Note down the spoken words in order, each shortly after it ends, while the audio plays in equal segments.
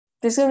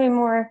there's going to be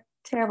more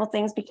terrible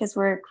things because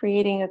we're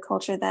creating a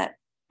culture that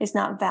is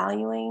not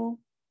valuing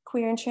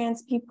queer and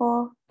trans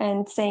people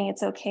and saying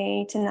it's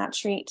okay to not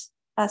treat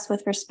us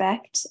with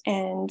respect.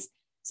 And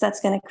so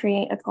that's going to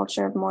create a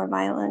culture of more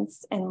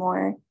violence and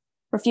more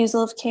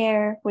refusal of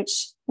care,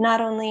 which not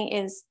only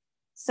is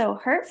so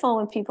hurtful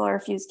when people are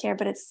refused care,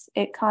 but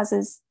it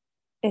causes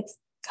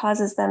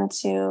them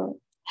to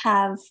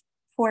have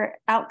poor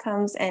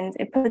outcomes, and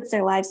it puts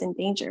their lives in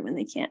danger when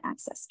they can't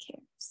access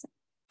care. So.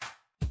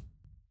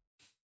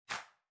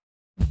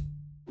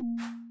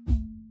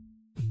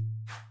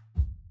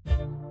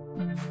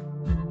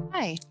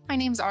 Hi, my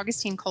name is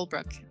Augustine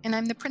Colebrook, and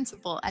I'm the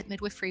principal at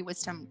Midwifery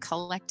Wisdom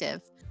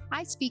Collective.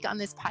 I speak on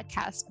this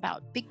podcast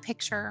about big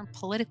picture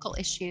political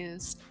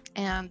issues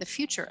and the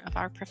future of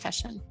our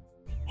profession.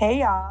 Hey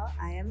y'all,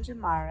 I am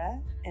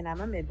Jamara, and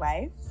I'm a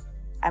midwife.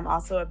 I'm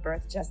also a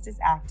birth justice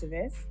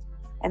activist,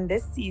 and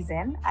this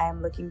season I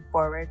am looking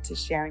forward to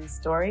sharing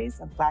stories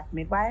of Black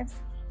midwives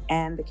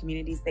and the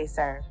communities they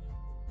serve.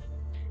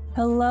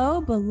 Hello,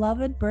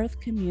 beloved birth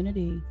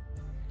community.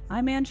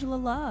 I'm Angela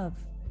Love,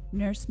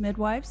 nurse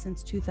midwife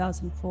since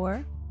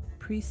 2004,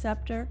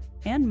 preceptor,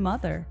 and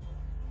mother.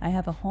 I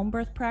have a home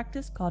birth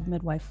practice called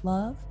Midwife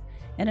Love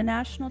and a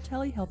national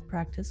telehealth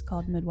practice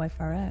called Midwife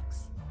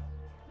RX.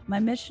 My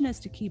mission is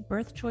to keep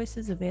birth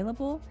choices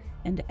available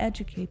and to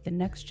educate the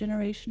next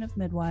generation of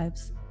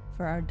midwives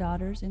for our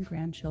daughters and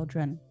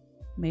grandchildren.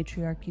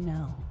 Matriarchy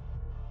now.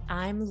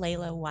 I'm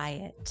Layla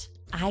Wyatt.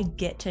 I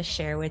get to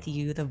share with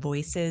you the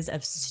voices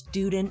of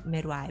student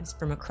midwives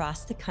from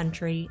across the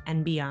country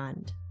and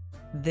beyond.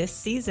 This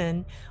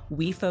season,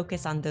 we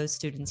focus on those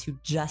students who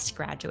just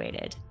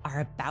graduated, are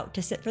about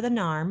to sit for the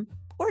NARM,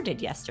 or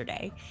did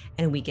yesterday,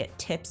 and we get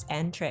tips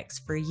and tricks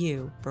for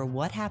you for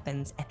what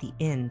happens at the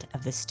end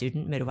of the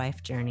student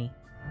midwife journey.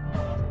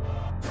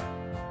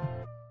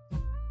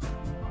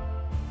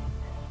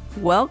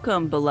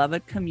 Welcome,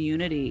 beloved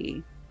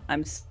community.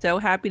 I'm so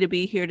happy to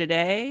be here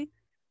today.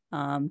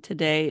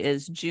 Today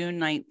is June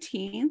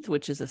 19th,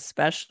 which is a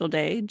special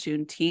day,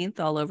 Juneteenth,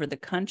 all over the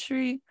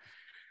country,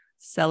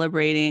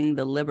 celebrating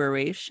the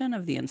liberation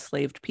of the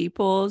enslaved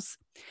peoples.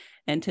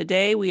 And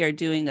today we are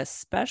doing a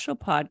special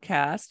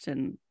podcast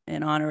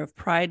in honor of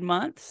Pride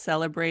Month,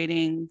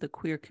 celebrating the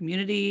queer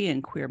community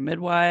and queer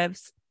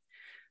midwives.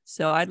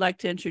 So I'd like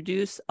to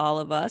introduce all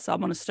of us. I'm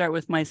going to start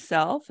with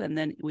myself, and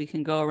then we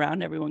can go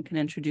around. Everyone can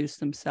introduce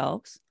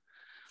themselves.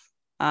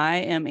 I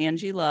am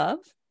Angie Love.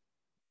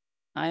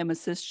 I am a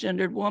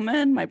cisgendered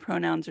woman. My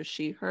pronouns are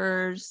she,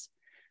 hers.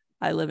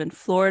 I live in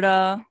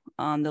Florida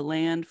on the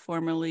land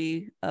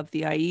formerly of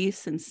the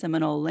Ais and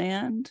Seminole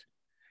land.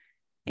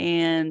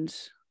 And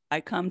I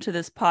come to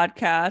this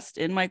podcast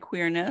in my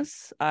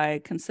queerness.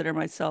 I consider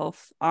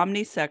myself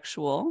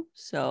omnisexual.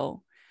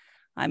 So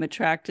I'm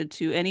attracted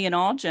to any and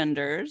all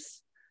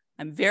genders.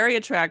 I'm very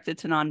attracted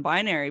to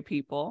non-binary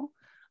people.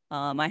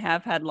 I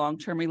have had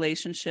long-term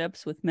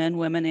relationships with men,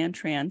 women, and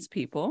trans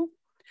people.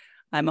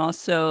 I'm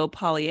also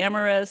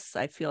polyamorous.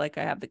 I feel like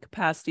I have the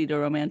capacity to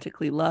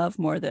romantically love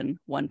more than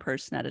one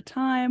person at a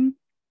time.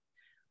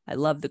 I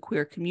love the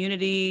queer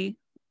community.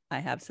 I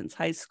have since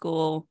high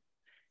school.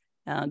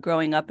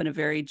 Growing up in a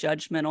very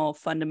judgmental,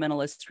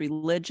 fundamentalist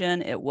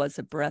religion, it was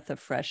a breath of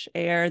fresh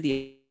air,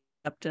 the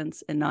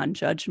acceptance and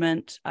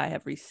non-judgment I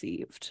have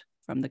received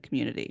from the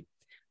community.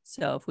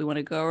 So if we want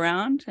to go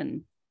around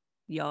and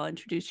y'all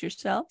introduce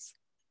yourselves.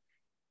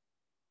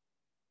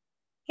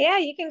 Yeah,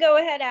 you can go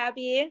ahead,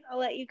 Abby. I'll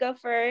let you go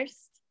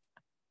first.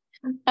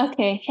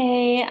 Okay.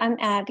 Hey, I'm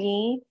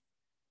Abby.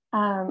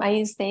 I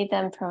use they,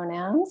 them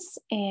pronouns,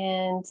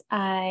 and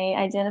I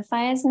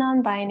identify as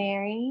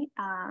non-binary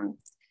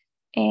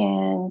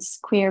and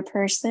queer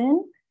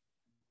person.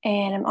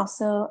 And I'm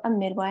also a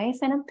midwife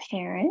and a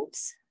parent.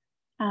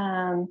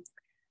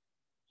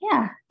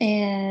 Yeah,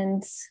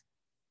 and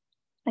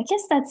I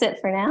guess that's it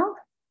for now.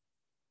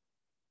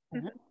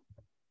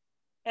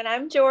 And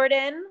I'm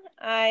Jordan.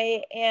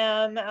 I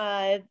am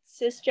a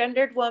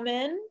cisgendered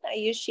woman. I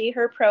use she,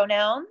 her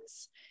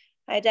pronouns.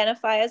 I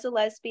identify as a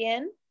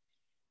lesbian.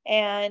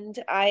 And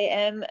I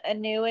am a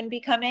new and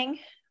becoming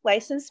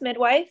licensed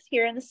midwife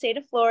here in the state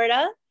of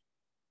Florida,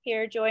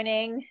 here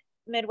joining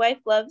Midwife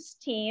Love's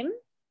team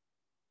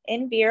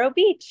in Vero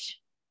Beach.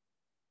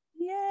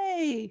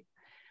 Yay.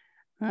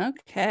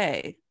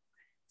 Okay.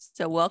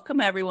 So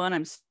welcome, everyone.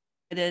 I'm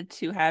excited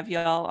to have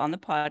y'all on the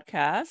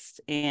podcast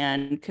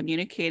and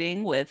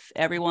communicating with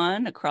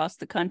everyone across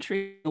the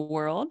country and the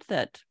world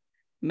that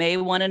may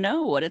want to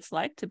know what it's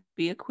like to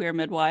be a queer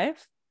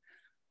midwife.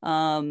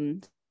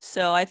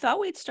 So I thought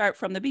we'd start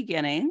from the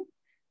beginning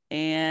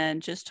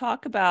and just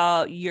talk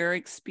about your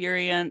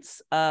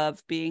experience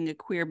of being a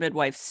queer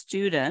midwife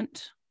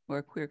student or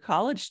a queer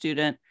college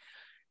student.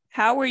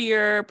 How were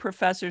your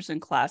professors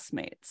and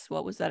classmates?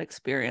 What was that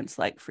experience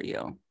like for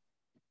you?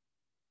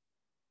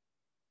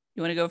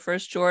 You want to go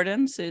first,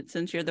 Jordan,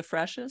 since you're the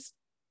freshest?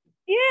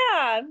 Yeah,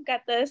 I've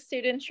got the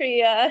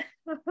studentry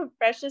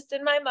freshest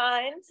in my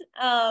mind.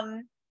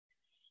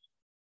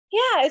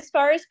 Yeah, as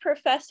far as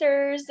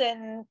professors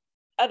and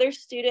other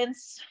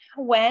students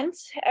went,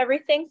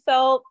 everything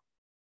felt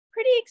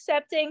pretty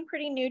accepting,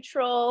 pretty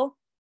neutral.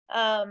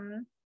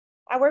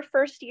 Our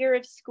first year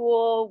of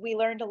school, we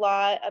learned a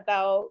lot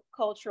about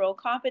cultural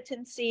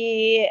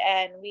competency,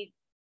 and we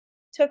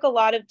took a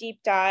lot of deep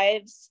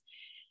dives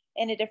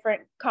into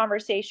different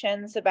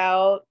conversations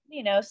about,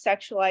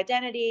 sexual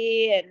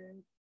identity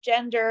and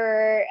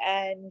gender,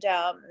 and,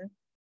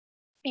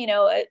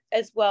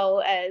 as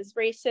well as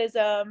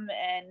racism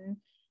and,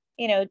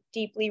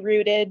 deeply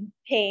rooted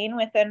pain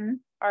within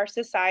our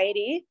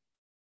society.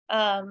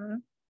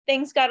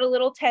 Things got a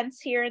little tense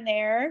here and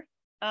there.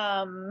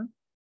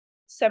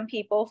 Some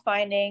people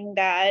finding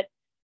that,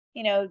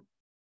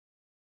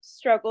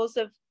 struggles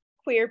of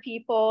queer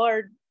people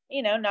are,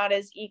 not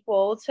as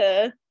equal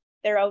to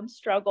their own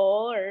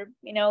struggle, or,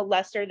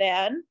 lesser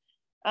than.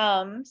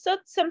 So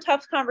some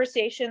tough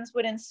conversations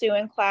would ensue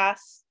in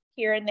class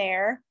here and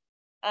there.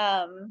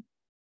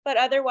 But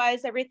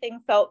otherwise, everything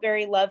felt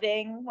very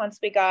loving once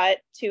we got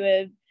to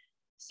a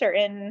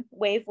certain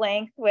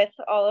wavelength with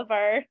all of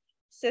our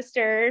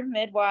sister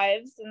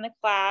midwives in the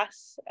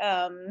class.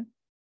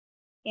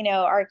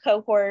 Our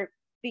cohort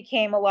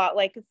became a lot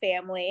like a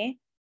family.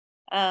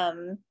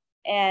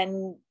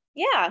 And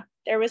yeah,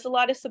 there was a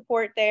lot of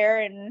support there,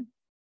 and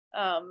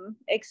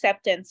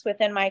acceptance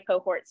within my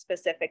cohort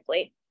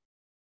specifically.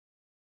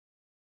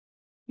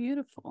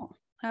 Beautiful.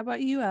 How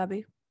about you,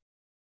 Abby?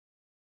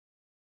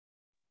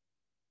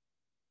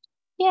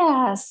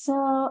 Yeah,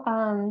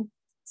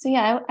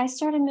 I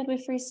started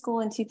midwifery school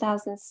in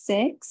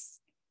 2006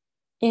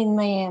 in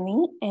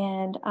Miami,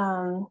 and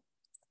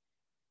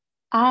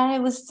I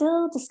was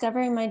still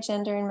discovering my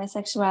gender and my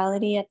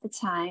sexuality at the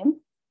time.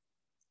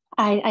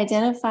 I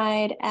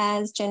identified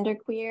as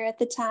genderqueer at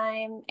the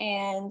time,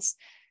 and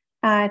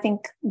I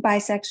think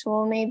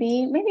bisexual,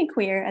 maybe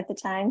queer at the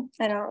time.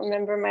 I don't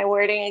remember my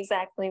wording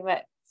exactly,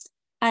 but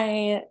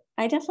I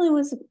definitely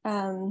was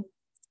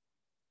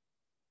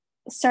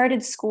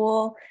started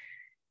school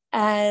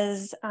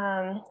as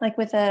like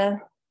with a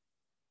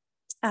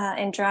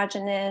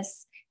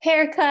androgynous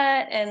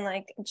haircut and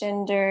like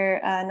gender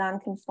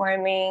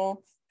non-conforming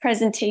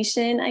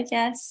presentation, I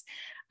guess,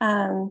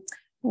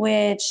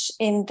 which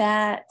in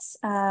that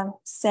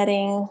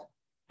setting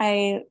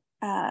I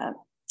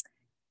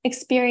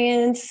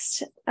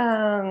experienced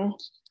not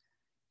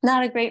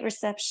a great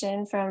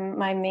reception from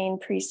my main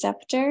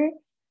preceptor,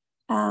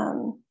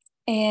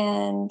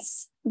 and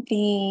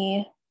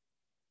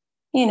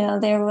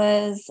there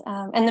was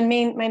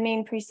and my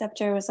main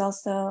preceptor was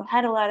also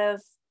had a lot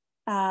of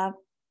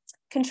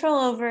control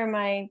over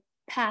my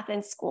path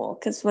in school,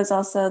 because was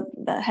also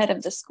the head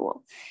of the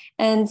school.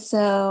 And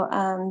so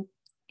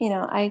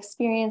I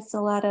experienced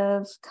a lot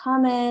of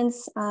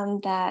comments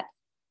that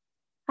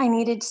I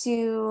needed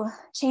to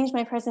change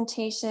my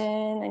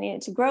presentation. I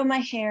needed to grow my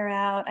hair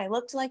out. I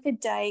looked like a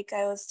dyke,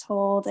 I was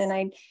told,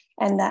 and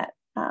that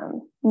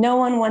no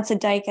one wants a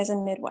dyke as a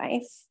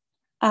midwife.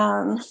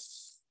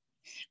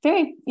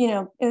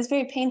 It was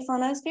very painful,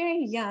 and I was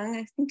very young.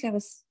 I think I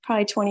was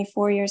probably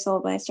 24 years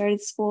old when I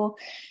started school,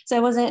 so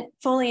I wasn't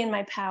fully in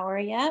my power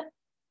yet.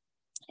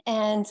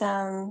 And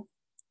so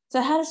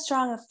it had a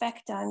strong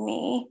effect on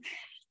me,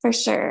 for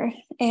sure.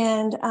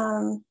 And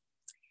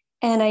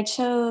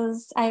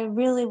I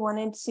really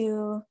wanted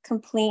to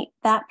complete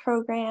that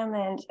program,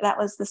 and that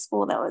was the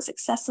school that was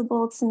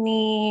accessible to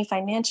me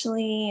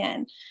financially.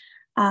 And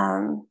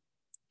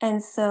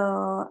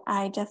so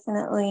I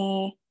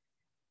definitely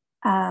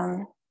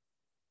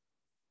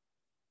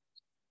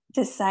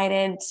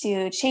decided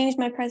to change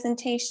my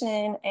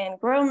presentation and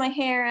grow my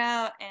hair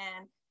out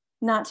and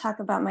not talk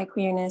about my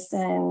queerness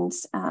and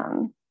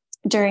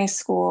during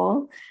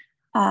school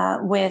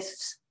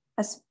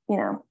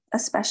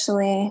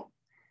especially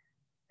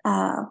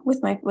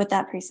with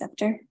that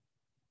preceptor.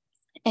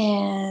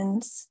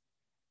 And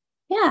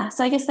yeah,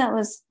 so I guess that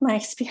was my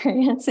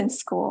experience in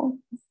school.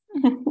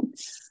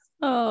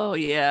 Oh,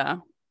 yeah.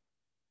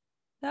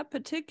 That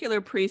particular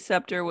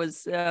preceptor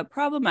was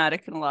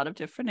problematic in a lot of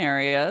different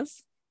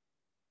areas.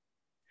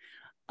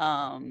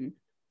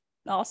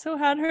 Also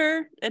had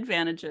her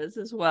advantages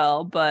as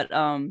well, but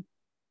I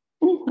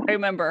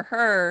remember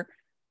her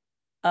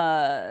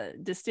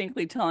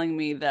distinctly telling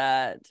me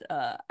that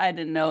I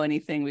didn't know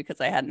anything because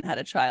I hadn't had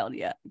a child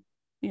yet,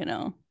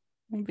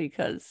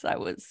 because I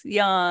was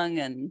young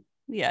and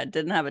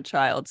didn't have a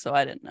child, so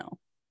I didn't know.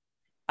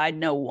 I'd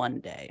know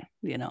one day,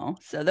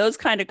 so those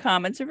kind of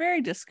comments are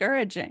very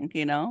discouraging,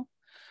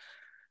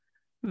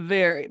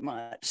 very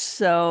much.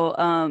 So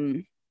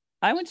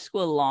I went to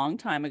school a long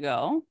time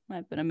ago.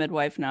 I've been a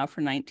midwife now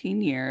for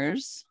 19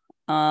 years.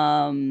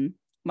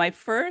 My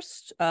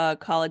first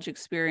college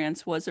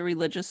experience was a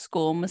religious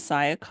school,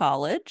 Messiah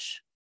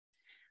College.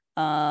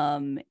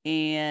 And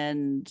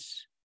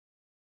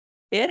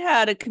it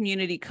had a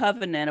community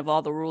covenant of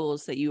all the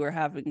rules that you were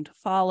having to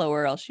follow,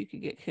 or else you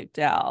could get kicked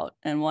out.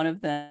 And one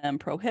of them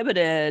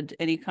prohibited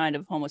any kind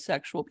of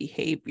homosexual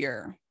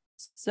behavior.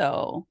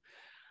 So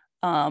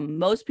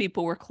most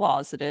people were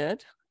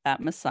closeted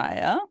at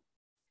Messiah.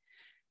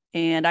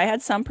 And I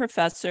had some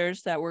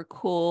professors that were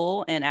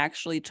cool and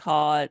actually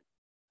taught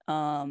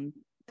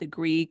the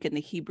Greek and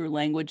the Hebrew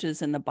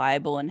languages in the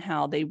Bible and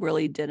how they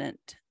really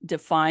didn't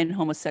define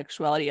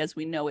homosexuality as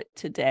we know it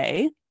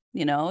today,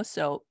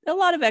 so a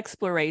lot of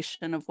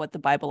exploration of what the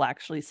Bible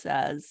actually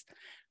says.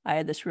 I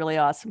had this really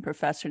awesome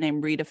professor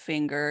named Rita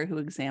Finger who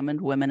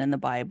examined women in the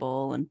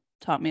Bible and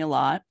taught me a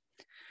lot.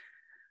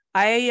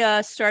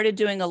 I started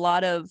doing a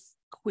lot of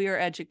queer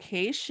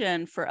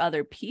education for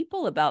other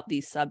people about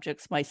these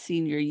subjects my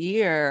senior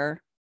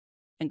year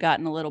and got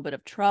in a little bit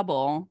of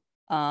trouble.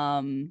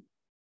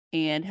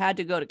 And had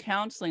to go to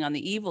counseling on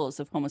the evils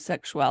of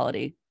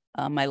homosexuality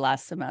my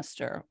last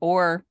semester,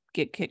 or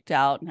get kicked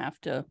out and have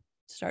to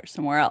start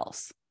somewhere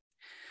else.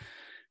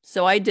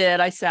 So I did.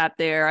 I sat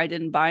there. I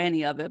didn't buy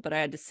any of it, but I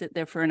had to sit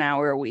there for an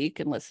hour a week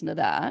and listen to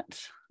that.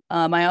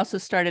 I also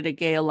started a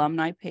gay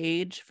alumni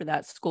page for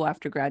that school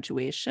after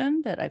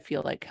graduation that I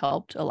feel like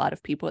helped a lot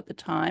of people at the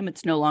time.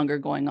 It's no longer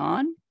going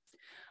on,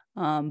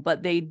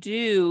 but they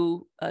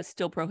do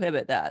still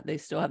prohibit that. They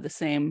still have the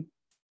same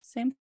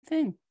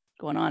thing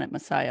going on at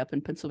Messiah up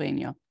in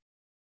Pennsylvania.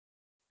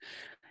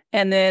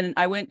 And then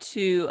I went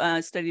to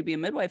study to be a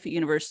midwife at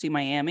University of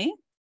Miami.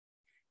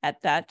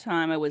 At that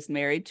time, I was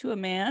married to a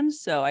man,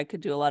 so I could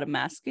do a lot of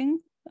masking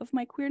of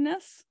my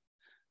queerness.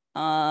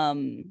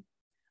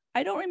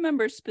 I don't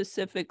remember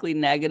specifically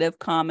negative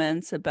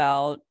comments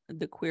about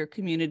the queer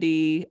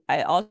community.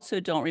 I also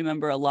don't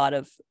remember a lot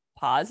of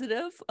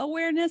positive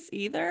awareness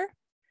either.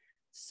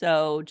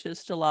 So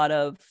just a lot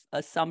of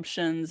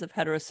assumptions of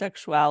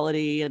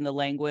heterosexuality and the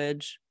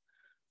language.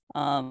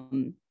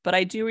 But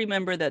I do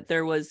remember that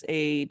there was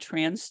a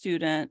trans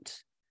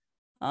student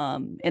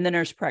in the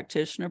nurse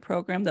practitioner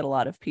program that a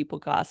lot of people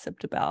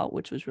gossiped about,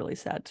 which was really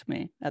sad to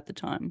me at the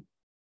time.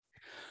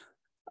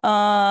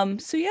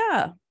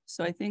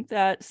 So I think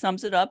that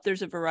sums it up.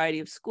 There's a variety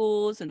of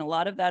schools, and a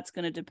lot of that's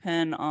going to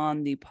depend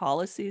on the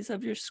policies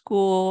of your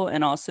school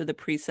and also the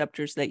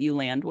preceptors that you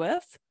land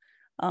with.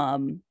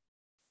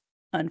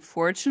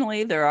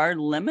 Unfortunately, there are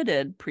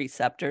limited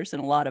preceptors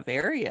in a lot of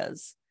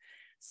areas.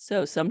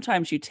 So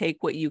sometimes you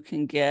take what you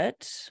can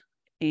get,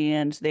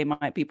 and they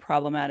might be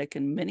problematic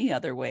in many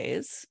other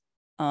ways.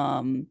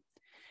 And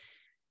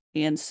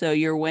so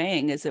you're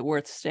weighing, is it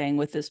worth staying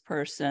with this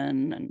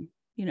person? And,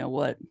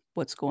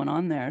 what's going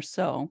on there?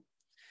 So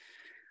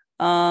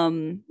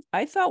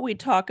I thought we'd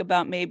talk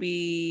about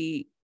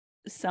maybe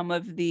some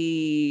of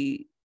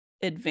the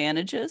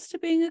advantages to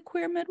being a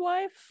queer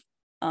midwife.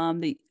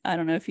 I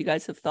don't know if you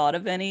guys have thought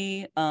of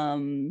any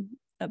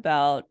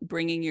about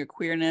bringing your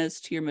queerness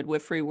to your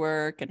midwifery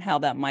work and how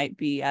that might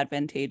be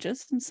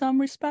advantageous in some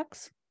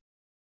respects.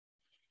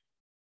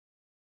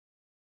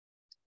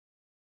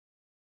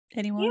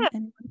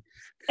 Anyone?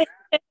 Yeah.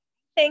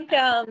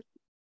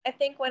 I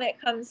think when it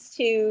comes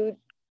to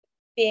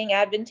being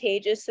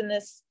advantageous in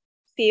this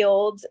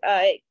field,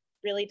 it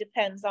really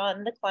depends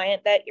on the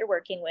client that you're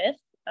working with.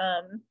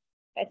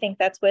 I think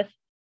that's with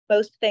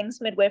most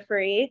things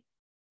midwifery.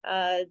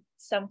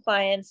 Some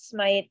clients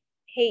might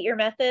hate your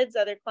methods,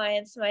 other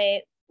clients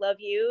might love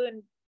you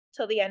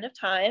until the end of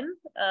time,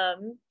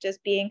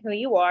 just being who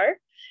you are.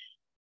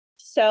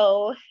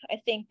 So I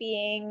think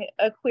being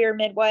a queer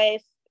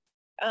midwife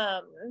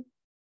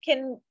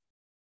can,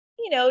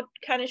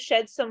 kind of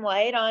shed some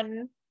light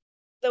on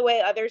the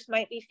way others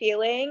might be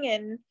feeling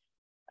and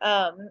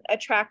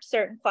attract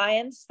certain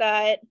clients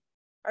that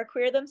are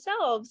queer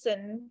themselves.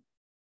 And,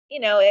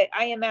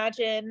 I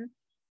imagine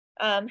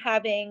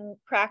having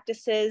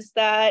practices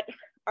that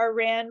are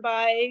ran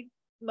by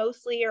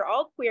mostly or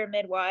all queer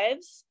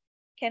midwives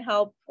can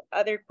help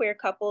other queer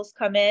couples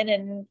come in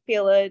and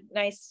feel a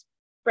nice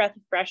breath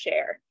of fresh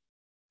air.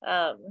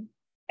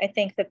 I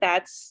think that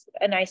that's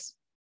a nice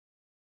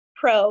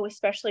pro,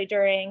 especially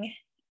during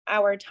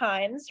our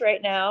times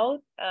right now,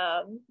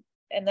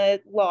 and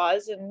the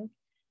laws and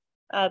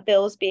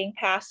bills being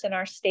passed in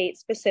our state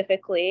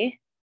specifically.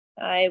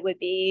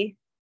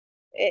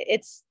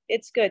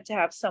 It's good to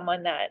have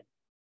someone that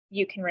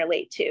you can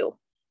relate to,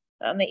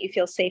 that you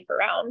feel safe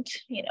around,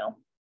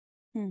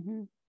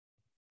 Mm-hmm.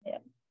 Yeah.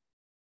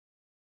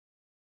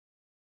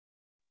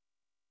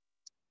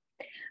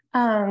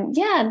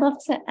 I'd love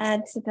to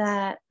add to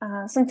that.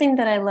 Something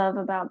that I love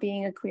about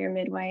being a queer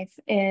midwife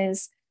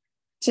is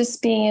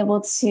just being able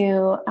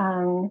to,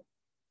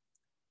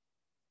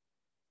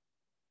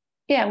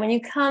 when you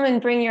come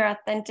and bring your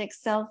authentic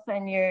self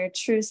and your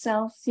true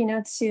self,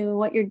 to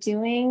what you're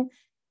doing,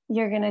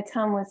 you're going to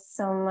come with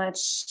so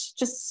much,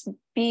 just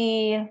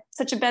be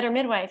such a better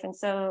midwife. And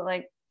so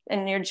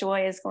and your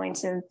joy is going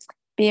to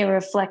be a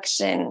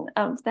reflection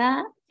of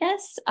that.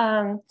 Yes.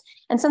 And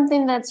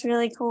something that's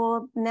really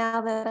cool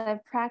now that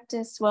I've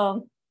practiced,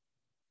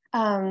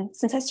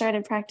 since I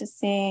started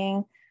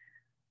practicing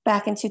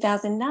back in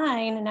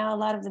 2009, and now a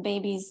lot of the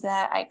babies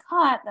that I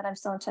caught that I'm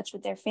still in touch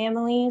with their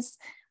families,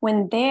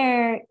 when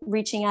they're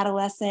reaching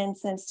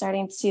adolescence and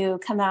starting to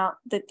come out,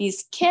 that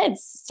these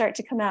kids start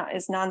to come out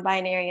as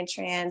non-binary and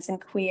trans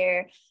and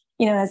queer,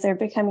 as they're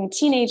becoming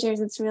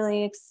teenagers, it's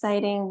really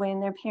exciting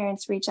when their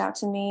parents reach out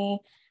to me,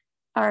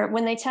 or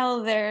when they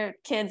tell their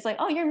kids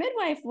oh, your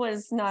midwife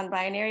was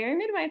non-binary, or your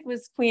midwife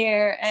was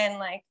queer. And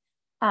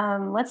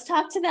let's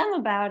talk to them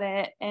about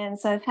it. And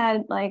so I've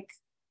had like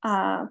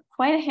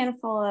quite a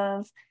handful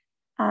of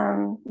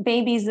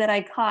babies that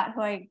I caught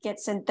who I get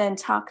to then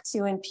talk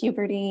to in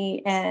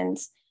puberty and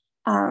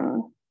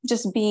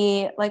just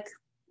be like,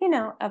 you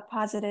know, a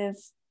positive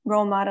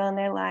role model in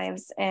their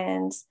lives.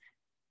 And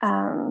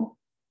so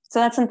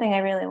that's something I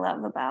really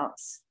love about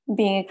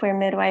being a queer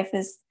midwife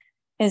is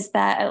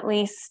that at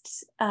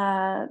least,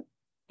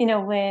 you know,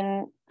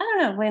 when, I don't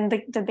know, when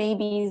the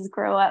babies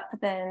grow up,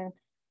 then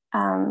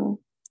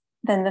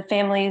the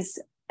families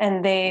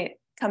and they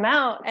come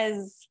out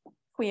as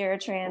queer or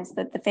trans,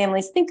 that the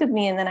families think of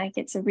me, and then I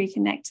get to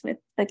reconnect with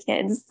the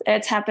kids.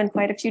 It's happened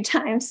quite a few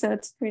times, so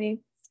it's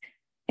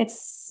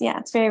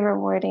very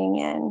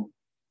rewarding and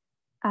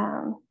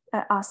an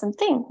awesome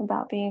thing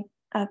about being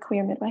a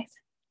queer midwife.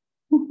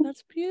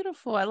 That's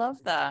beautiful. I love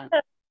that.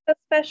 That's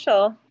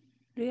special.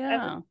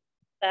 Yeah.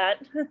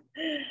 That.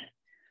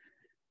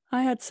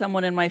 I had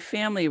someone in my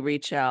family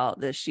reach out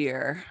this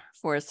year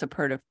for a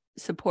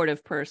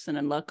supportive person,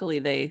 and luckily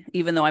they,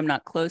 even though I'm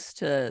not close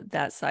to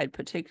that side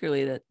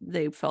particularly, that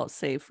they felt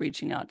safe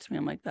reaching out to me.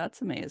 I'm like,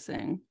 that's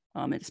amazing,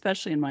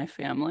 especially in my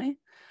family.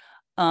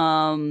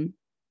 Yeah,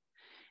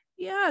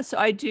 so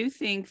I do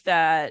think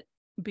that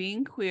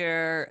being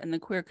queer in the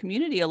queer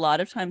community, a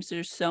lot of times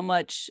there's so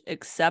much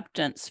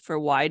acceptance for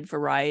wide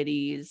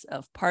varieties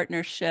of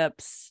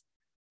partnerships,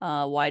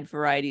 wide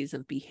varieties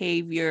of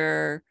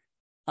behavior.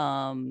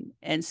 And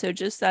so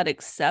just that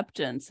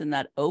acceptance and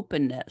that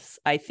openness,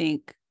 I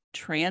think,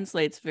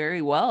 translates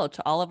very well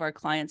to all of our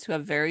clients who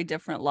have very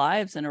different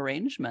lives and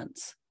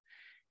arrangements,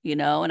 you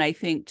know. And I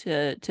think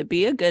to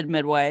be a good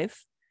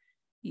midwife,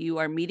 you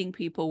are meeting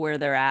people where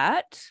they're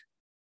at,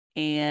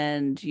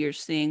 and you're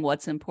seeing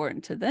what's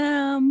important to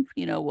them,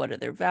 you know, what are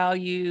their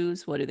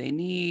values, what do they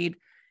need,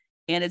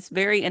 and it's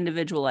very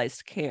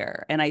individualized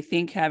care. And I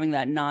think having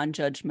that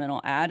non-judgmental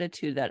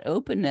attitude, that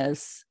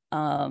openness,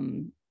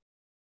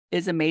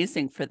 is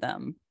amazing for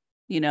them.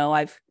 You know,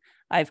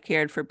 I've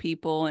cared for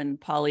people in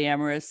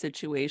polyamorous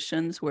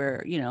situations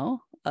where, you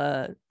know,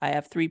 I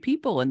have 3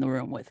 people in the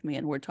room with me,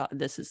 and we're talking,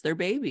 this is their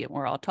baby, and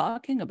we're all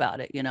talking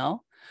about it, you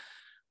know?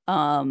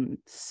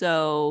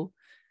 So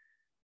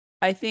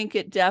I think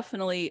it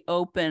definitely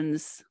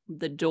opens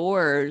the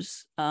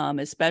doors,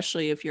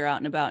 especially if you're out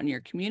and about in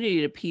your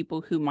community, to people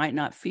who might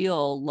not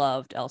feel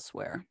loved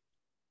elsewhere,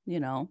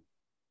 you know?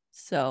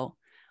 So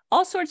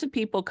all sorts of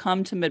people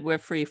come to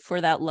midwifery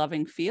for that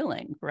loving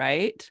feeling,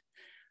 right?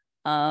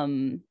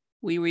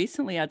 We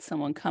recently had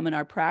someone come in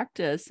our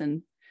practice,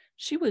 and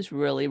she was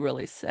really,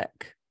 really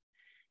sick,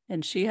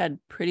 and she had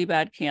pretty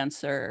bad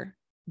cancer,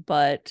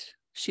 but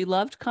she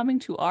loved coming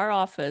to our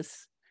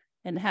office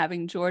and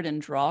having Jordan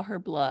draw her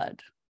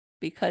blood,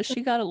 because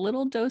she got a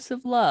little dose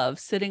of love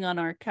sitting on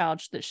our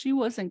couch that she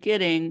wasn't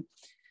getting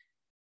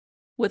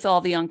with all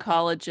the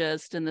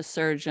oncologists and the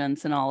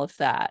surgeons and all of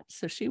that.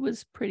 So she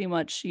was pretty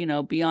much, you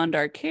know, beyond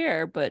our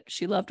care, but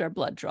she loved our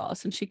blood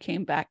draws, and she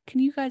came back, can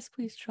you guys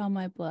please draw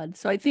my blood?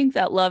 So I think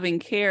that loving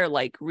care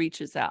like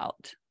reaches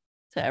out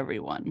to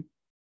everyone.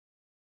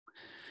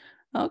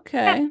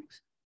 Okay.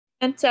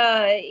 And,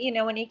 you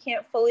know, when you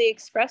can't fully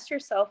express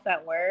yourself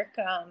at work,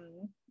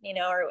 you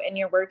know, or in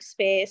your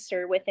workspace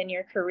or within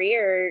your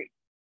career,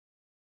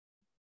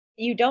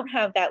 you don't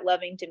have that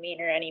loving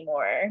demeanor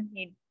anymore.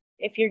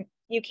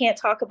 You can't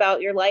talk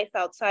about your life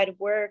outside of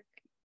work,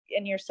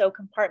 and you're so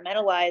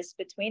compartmentalized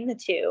between the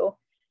two,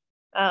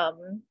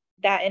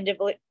 that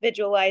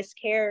individualized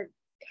care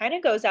kind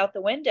of goes out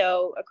the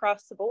window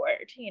across the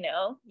board. You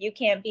know, you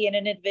can't be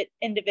an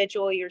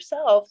individual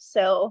yourself.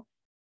 So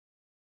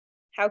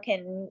how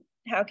can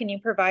you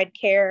provide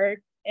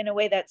care in a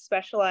way that's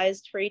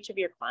specialized for each of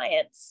your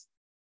clients?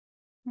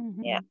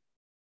 Mm-hmm. Yeah.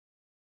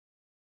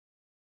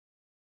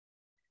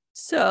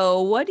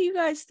 So what do you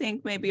guys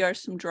think maybe are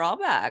some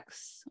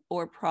drawbacks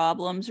or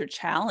problems or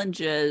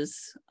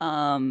challenges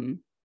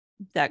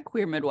that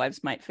queer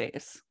midwives might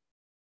face?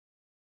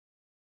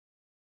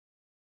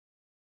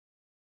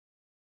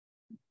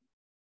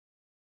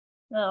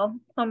 Well,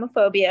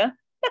 homophobia.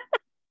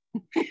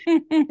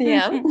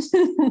 Yeah.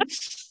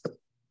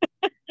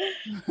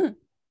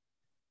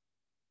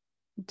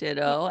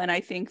 Ditto. And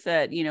I think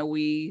that, you know,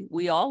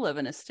 we all live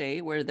in a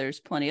state where there's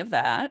plenty of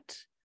that.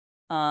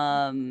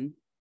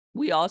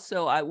 We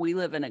also, we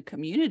live in a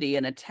community,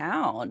 in a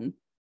town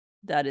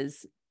that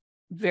is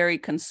very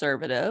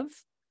conservative.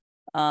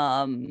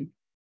 I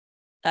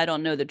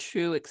don't know the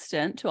true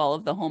extent to all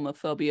of the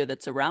homophobia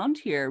that's around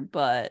here,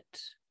 but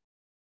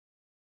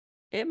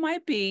it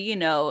might be, you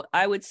know,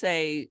 I would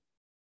say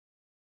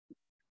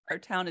our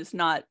town is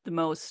not the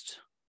most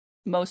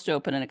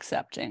open and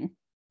accepting,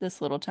 this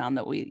little town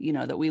that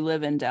we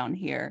live in down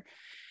here.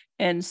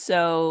 And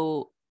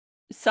so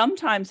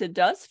sometimes it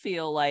does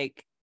feel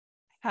like,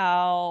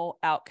 how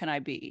out can I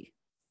be?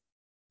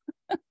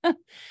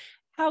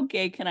 How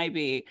gay can I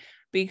be?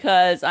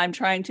 Because I'm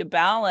trying to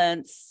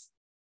balance,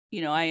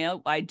 you know,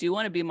 I do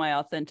want to be my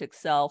authentic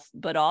self,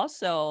 but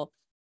also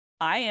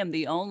we are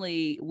the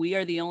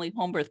only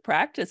home birth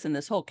practice in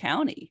this whole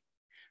county.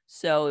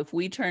 So if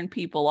we turn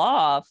people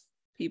off,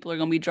 People are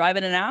going to be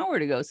driving an hour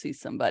to go see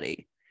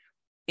somebody.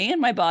 And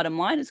my bottom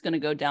line is going to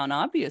go down,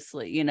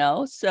 obviously, you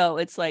know? So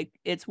it's like,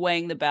 it's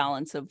weighing the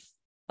balance of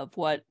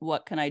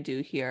what can I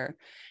do here?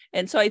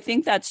 And so I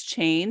think that's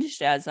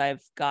changed as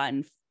I've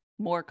gotten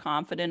more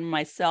confident in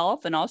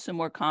myself and also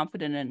more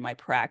confident in my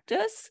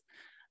practice,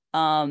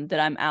 that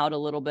I'm out a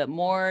little bit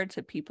more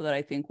to people that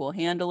I think will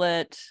handle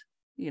it.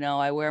 You know,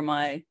 I wear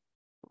my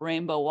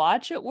rainbow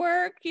watch at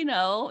work, you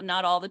know,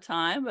 not all the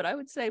time, but I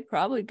would say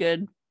probably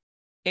good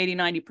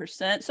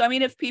 80-90%. So, I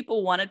mean, if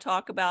people want to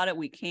talk about it,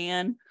 we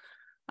can.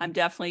 I'm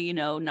definitely, you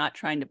know, not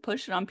trying to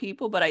push it on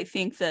people, but I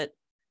think that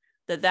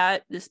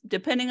this,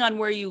 depending on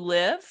where you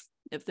live,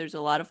 if there's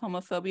a lot of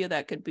homophobia,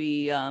 that could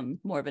be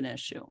more of an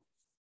issue.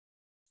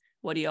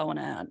 What do y'all want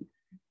to add?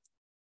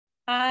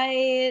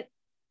 I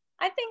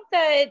think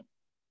that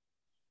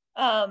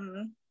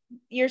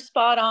you're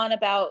spot on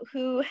about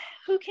who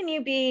can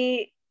you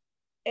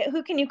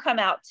come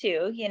out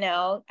to, you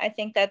know. I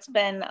think that's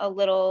been a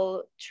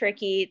little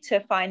tricky to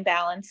find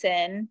balance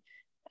in.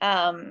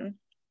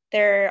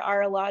 There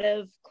are a lot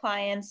of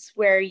clients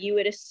where you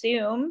would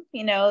assume,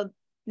 you know,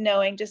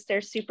 knowing just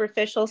their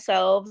superficial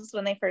selves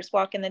when they first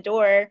walk in the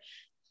door,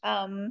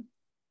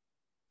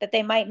 that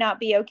they might not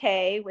be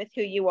okay with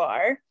who you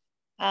are.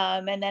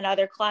 And then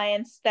other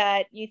clients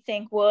that you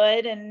think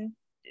would, and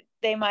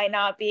they might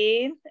not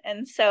be.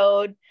 And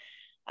so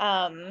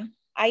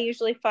I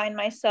usually find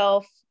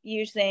myself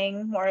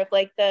using more of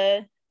like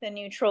the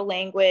neutral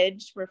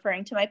language,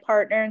 referring to my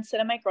partner instead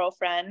of my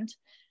girlfriend.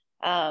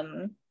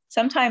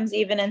 Sometimes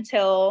even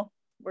until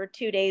we're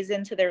 2 days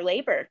into their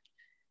labor,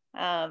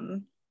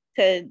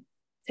 to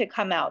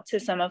come out to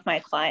some of my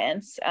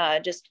clients,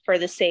 just for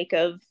the sake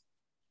of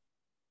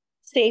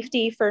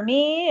safety for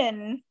me.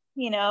 And,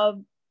 you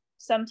know,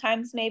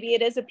 sometimes maybe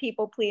it is a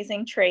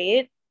people-pleasing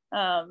trait,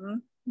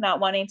 not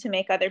wanting to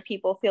make other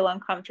people feel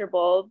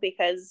uncomfortable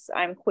because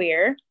I'm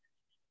queer.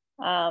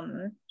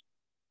 So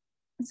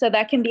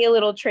that can be a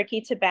little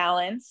tricky to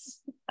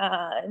balance.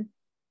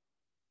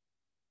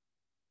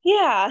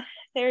 Yeah,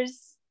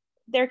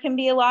 there can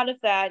be a lot of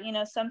that. You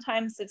know,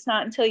 sometimes it's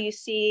not until you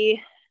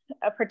see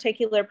a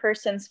particular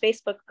person's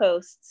Facebook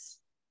posts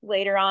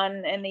later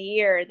on in the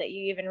year that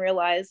you even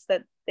realize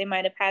that they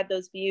might have had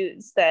those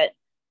views that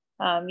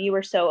you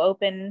were so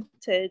open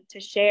to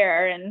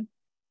share. And,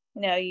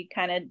 you know, you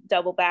kind of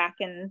double back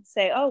and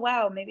say, oh,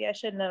 wow, maybe I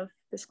shouldn't have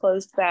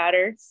disclosed that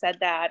or said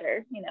that,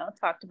 or, you know,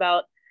 talked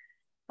about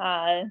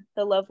the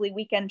lovely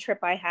weekend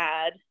trip I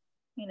had,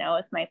 you know,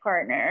 with my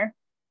partner.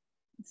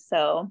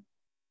 So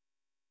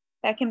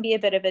that can be a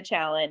bit of a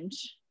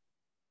challenge.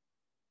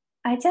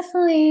 I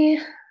definitely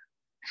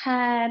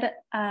had,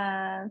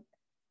 well,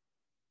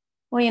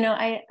 you know,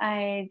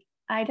 I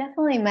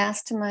definitely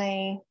masked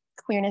my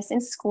queerness in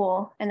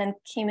school and then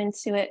came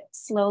into it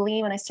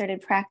slowly when I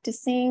started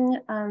practicing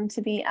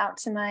to be out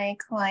to my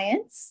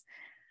clients.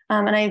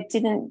 And I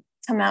didn't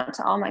come out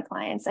to all my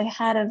clients. I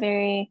had a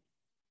very,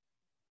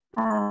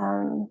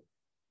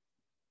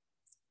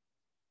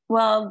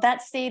 well,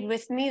 that stayed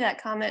with me,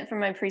 that comment from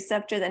my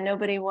preceptor that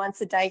nobody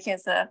wants a dyke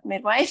as a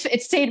midwife.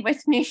 It stayed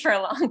with me for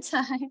a long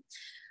time.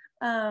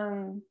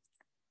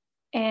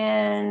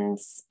 And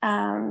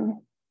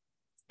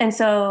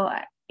so,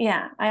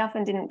 yeah, I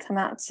often didn't come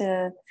out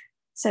to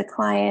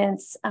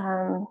clients.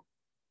 And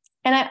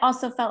I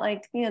also felt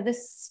like, you know,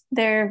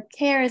 their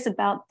care is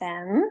about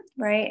them,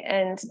 right?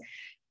 And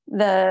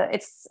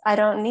I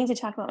don't need to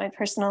talk about my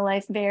personal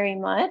life very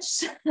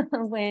much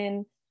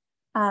when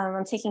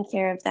I'm taking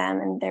care of them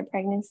and their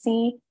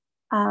pregnancy.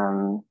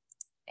 And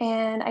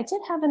I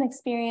did have an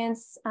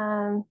experience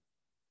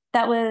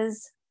that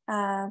was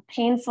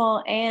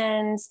painful,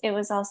 and it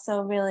was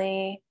also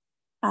really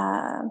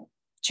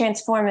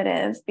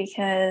transformative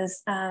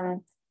because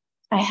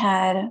I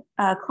had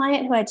a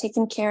client who I'd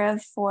taken care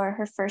of for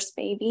her first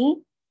baby,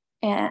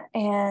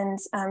 and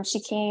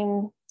she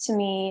came to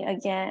me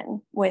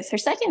again with her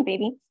second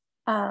baby.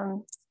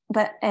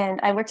 And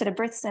I worked at a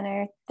birth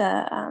center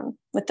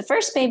with the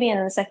first baby, and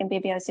then the second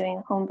baby I was doing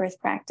a home birth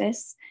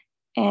practice.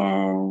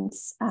 And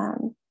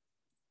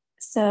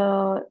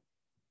so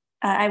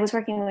I was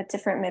working with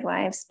different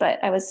midwives,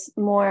 but I was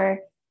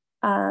more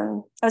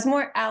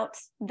out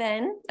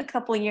then a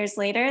couple years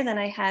later than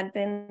I had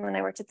been when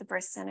I worked at the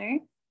birth center.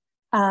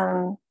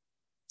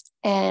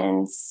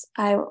 And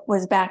I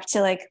was back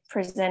to like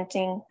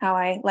presenting how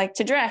I like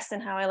to dress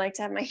and how I like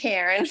to have my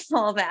hair and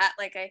all that.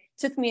 Like, it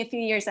took me a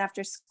few years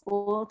after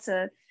school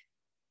to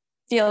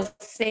feel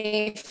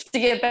safe to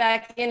get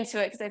back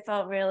into it, because I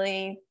felt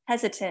really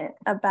hesitant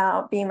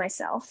about being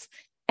myself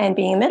and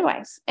being a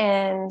midwife.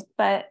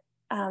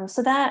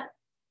 So that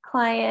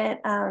client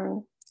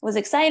was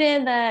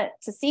excited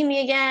to see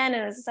me again,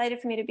 and was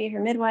excited for me to be her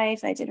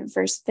midwife. I did her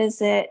first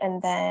visit,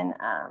 and then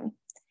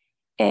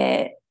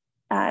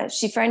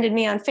she friended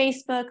me on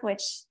Facebook,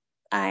 which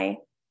I,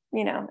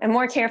 you know, am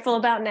more careful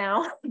about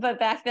now. But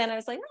back then I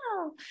was like,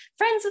 oh,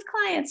 friends with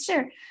clients,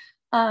 sure.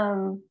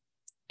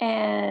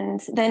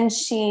 And then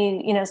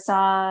she, you know,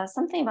 saw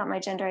something about my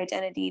gender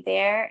identity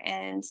there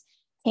and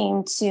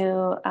came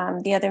to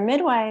the other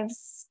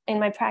midwives in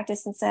my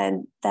practice and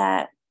said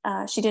that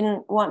she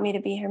didn't want me to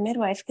be her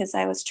midwife because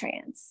I was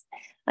trans.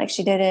 Like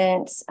she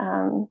didn't,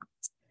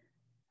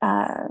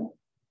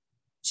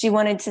 she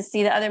wanted to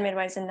see the other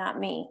midwives and not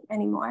me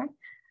anymore.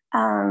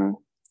 And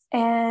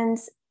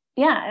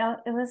yeah,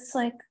 it was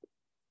like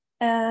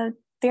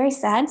very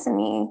sad to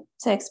me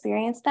to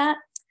experience that.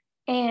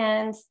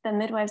 And the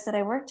midwives that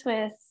I worked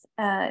with,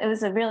 it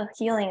was a real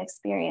healing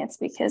experience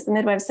because the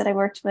midwives that I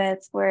worked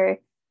with were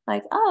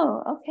like,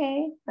 oh,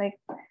 okay, like,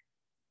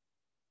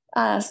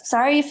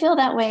 sorry you feel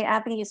that way.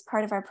 Abby is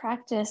part of our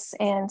practice.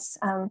 And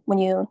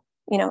when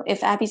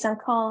if Abby's on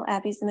call,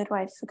 Abby's the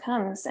midwife who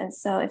comes. And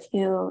so if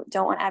you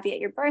don't want Abby at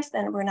your birth,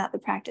 then we're not the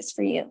practice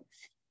for you.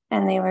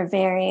 And they were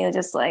very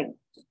just like,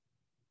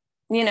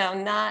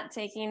 not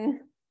taking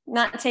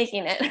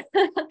it.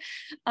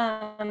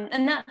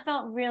 And that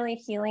felt really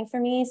healing for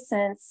me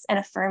and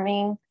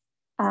affirming,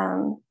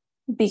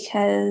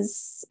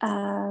 because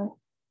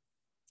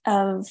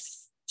of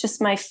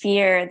just my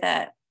fear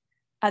that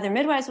other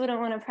midwives wouldn't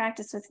want to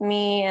practice with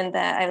me and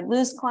that I would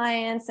lose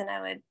clients and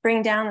I would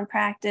bring down the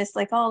practice,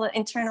 like all the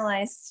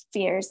internalized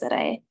fears that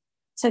I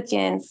took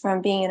in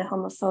from being in a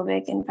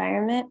homophobic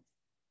environment,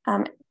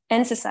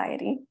 and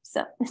society,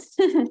 so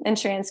and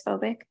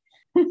transphobic.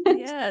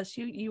 Yes,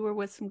 you were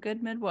with some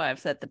good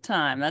midwives at the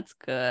time. That's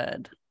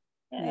good.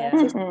 Yeah.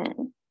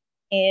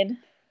 Mm-hmm.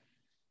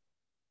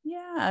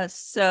 Yeah.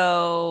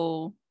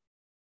 So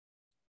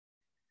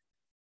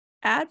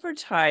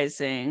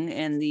advertising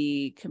in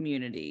the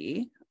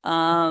community.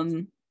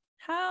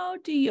 How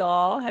do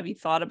y'all, have you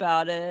thought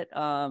about it?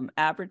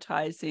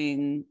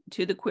 Advertising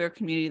to the queer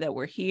community that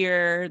we're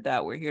here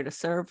to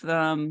serve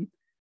them.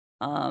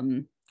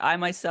 I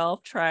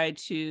myself try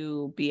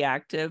to be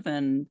active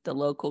in the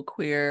local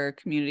queer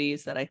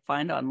communities that I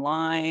find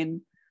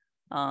online.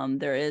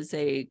 There is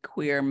a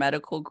queer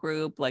medical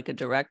group, like a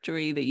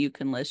directory that you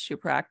can list your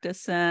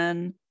practice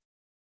in.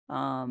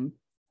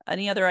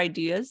 Any other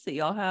ideas that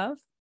y'all have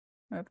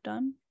or have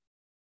done?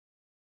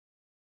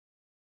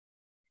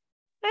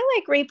 I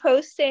like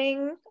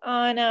reposting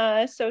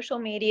on social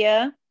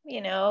media,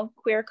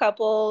 queer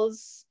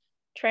couples,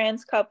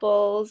 trans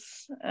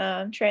couples,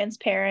 trans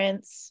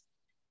parents,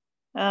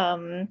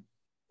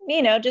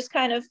 just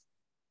kind of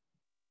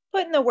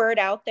putting the word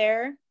out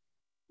there,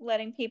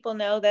 letting people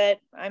know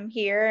that I'm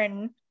here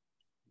and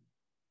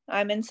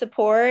I'm in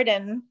support,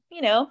 and,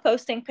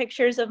 posting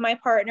pictures of my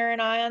partner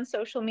and I on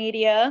social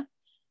media.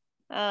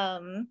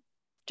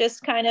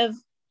 Just kind of,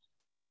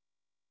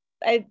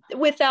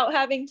 without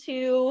having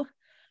to,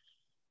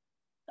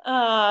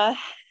 I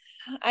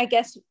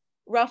guess,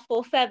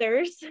 ruffle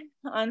feathers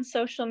on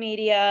social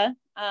media,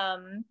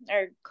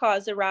 or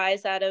cause a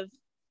rise out of,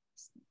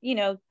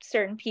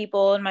 certain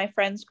people in my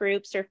friends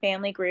groups or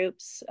family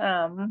groups.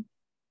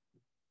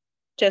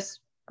 Just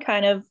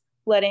kind of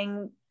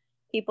letting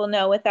people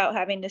know without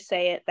having to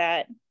say it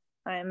that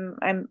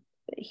I'm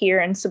here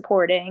and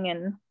supporting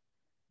and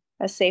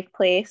a safe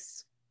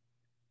place.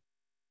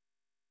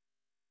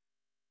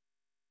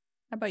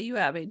 How about you,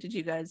 Abby? Did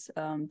you guys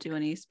do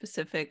any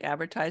specific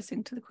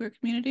advertising to the queer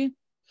community?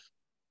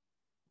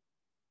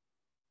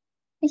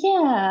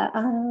 Yeah.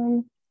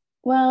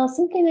 Well,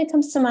 something that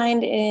comes to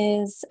mind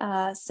is,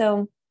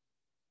 so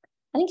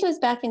I think it was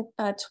back in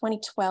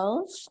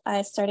 2012,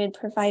 I started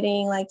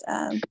providing like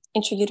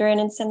intrauterine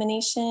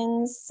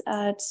inseminations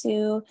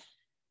to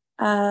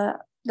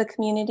the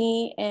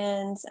community.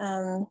 And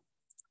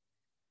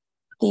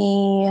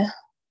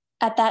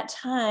at that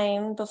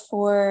time,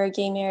 before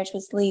gay marriage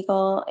was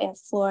legal in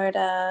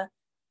Florida,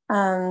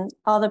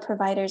 all the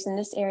providers in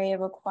this area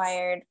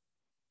required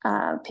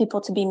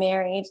people to be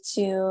married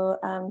to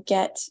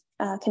get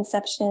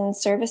conception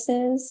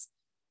services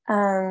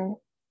and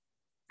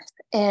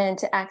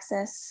to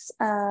access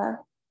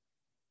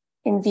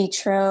in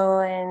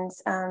vitro and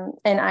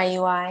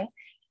IUI.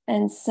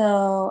 And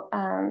so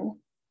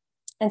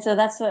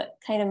that's what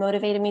kind of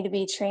motivated me to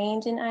be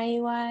trained in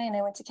IUI. And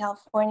I went to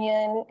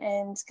California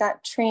and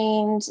got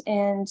trained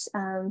and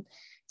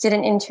did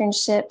an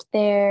internship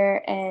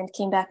there and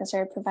came back and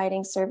started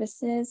providing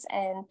services.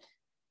 And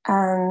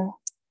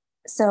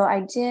so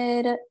I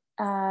did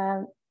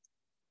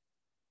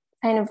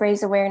kind of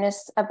raise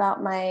awareness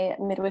about my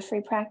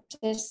midwifery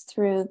practice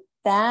through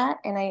that.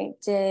 And I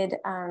did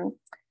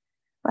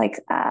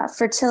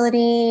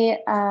fertility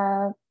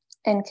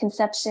and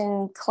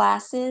conception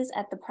classes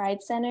at the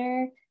Pride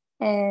Center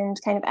and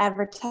kind of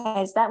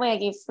advertised that way. I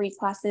gave free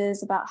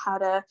classes about how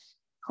to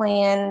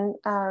plan,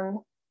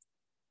 how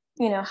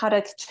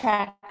to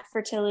track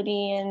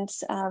fertility and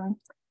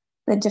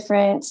the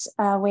different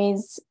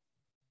ways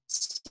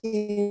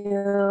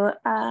to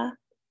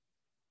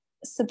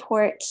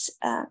support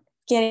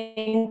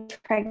getting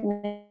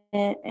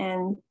pregnant.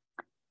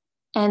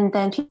 And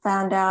then people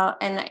found out,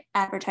 and I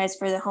advertised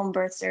for the home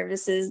birth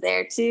services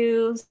there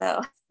too.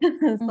 So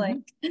it's like,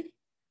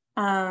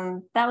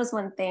 that was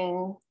one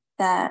thing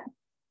that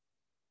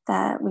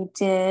we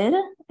did.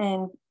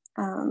 And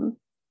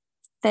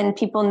then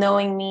people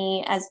knowing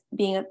me as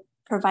being a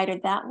provider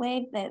that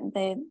way, that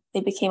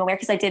they became aware,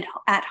 because I did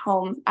at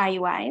home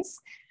IUIs.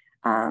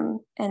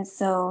 And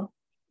so,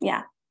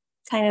 yeah,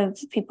 kind of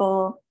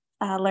people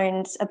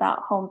learned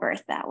about home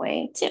birth that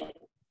way too.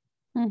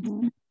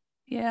 Mm-hmm.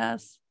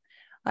 Yes.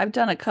 I've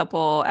done a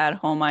couple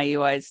at-home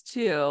IUIs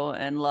too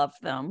and love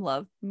them,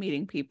 love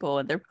meeting people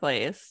in their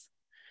place.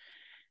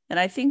 And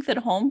I think that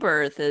home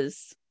birth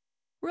is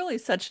really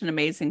such an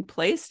amazing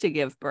place to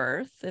give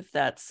birth if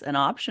that's an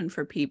option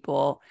for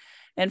people.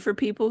 And for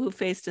people who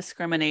face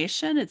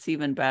discrimination, it's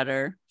even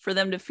better for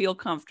them to feel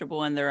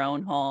comfortable in their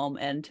own home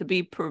and to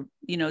be,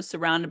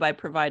 surrounded by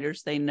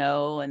providers they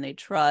know and they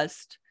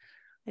trust.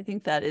 I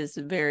think that is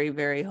very,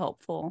 very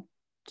helpful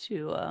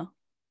to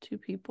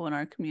people in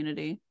our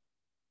community.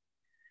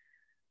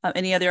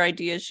 Any other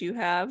ideas you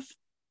have,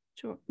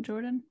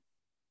 Jordan?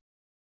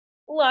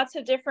 Lots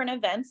of different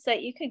events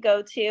that you could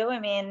go to. I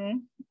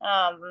mean,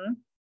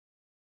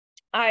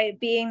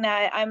 being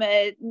that I'm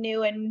a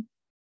new and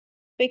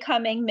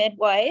becoming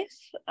midwife,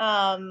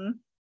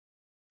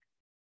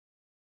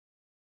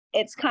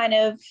 it's kind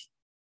of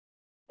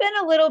been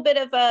a little bit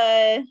of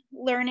a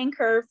learning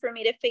curve for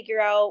me to figure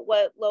out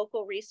what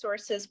local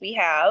resources we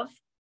have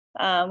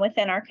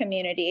within our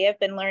community. I've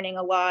been learning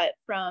a lot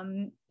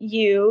from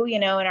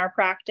in our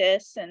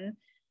practice, and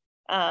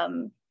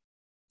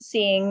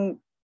seeing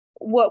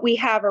what we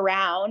have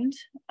around.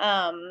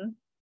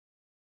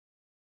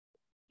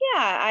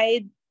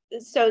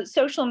 So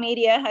social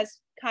media has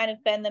kind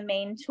of been the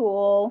main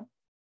tool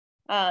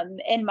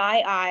in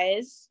my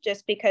eyes,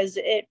 just because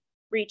it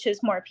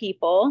reaches more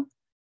people.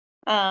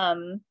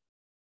 I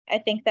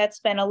think that's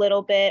been a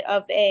little bit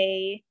of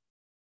a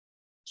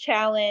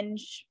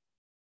challenge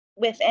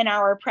within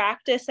our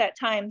practice at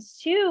times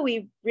too.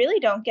 We really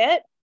don't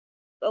get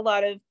a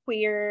lot of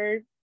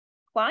queer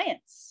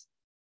clients.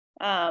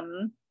 I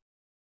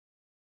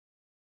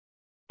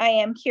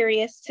am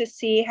curious to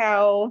see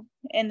how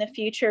in the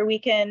future we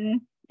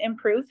can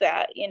improve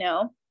that,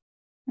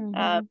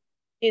 Mm-hmm.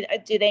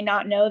 Do they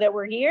not know that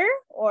we're here,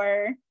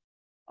 or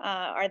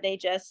are they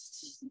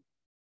just,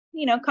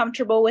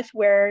 comfortable with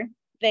where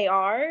they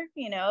are?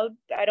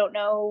 I don't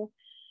know.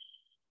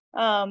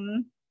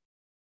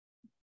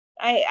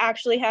 I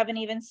actually haven't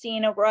even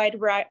seen a wide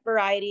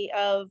variety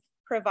of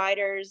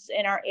providers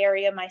in our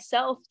area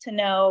myself to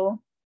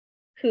know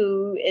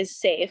who is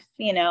safe,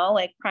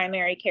 like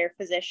primary care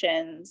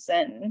physicians.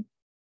 And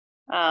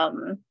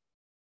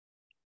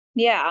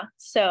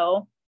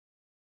so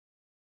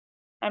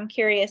I'm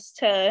curious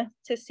to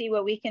see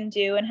what we can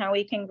do and how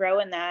we can grow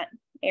in that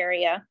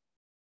area.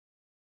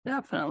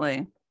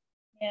 Definitely.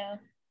 Yeah.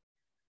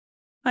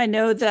 I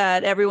know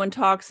that everyone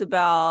talks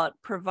about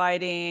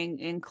providing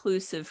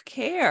inclusive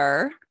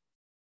care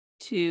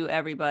to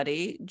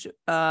everybody.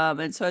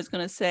 And so I was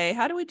going to say,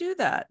 how do we do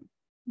that?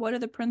 What are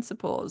the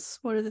principles?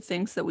 What are the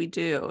things that we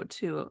do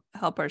to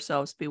help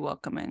ourselves be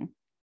welcoming?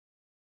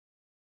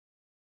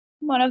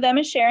 One of them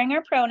is sharing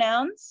our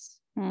pronouns.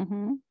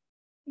 Mm-hmm.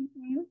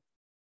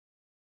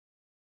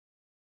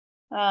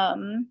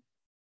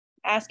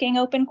 Asking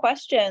open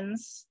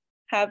questions,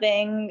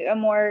 having a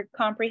more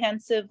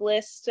comprehensive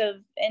list of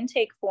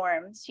intake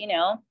forms,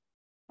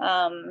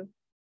 how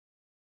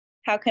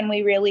can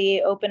we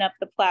really open up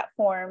the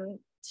platform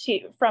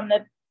from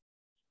the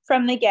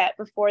get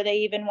before they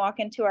even walk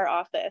into our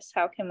office?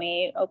 How can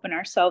we open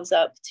ourselves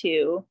up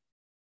to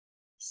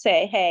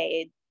say,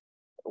 hey,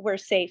 we're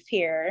safe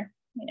here,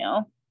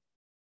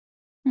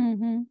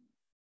 Mm-hmm.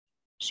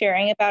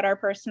 Sharing about our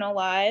personal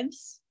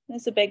lives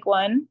is a big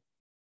one.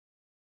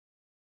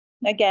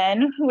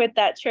 Again, with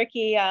that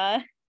tricky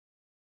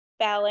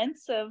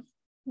balance of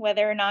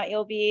whether or not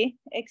you'll be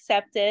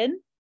accepted.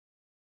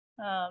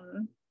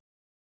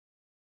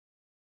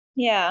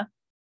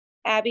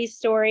 Abby's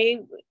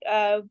story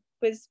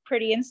was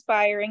pretty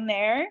inspiring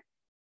there.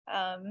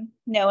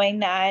 Knowing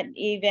that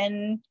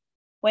even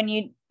when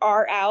you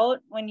are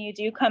out, when you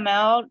do come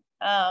out,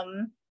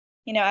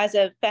 as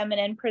a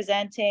feminine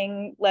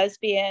presenting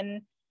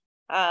lesbian,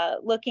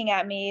 looking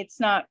at me, it's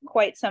not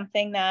quite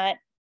something that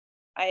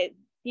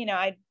you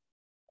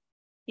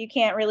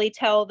can't really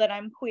tell that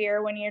I'm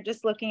queer when you're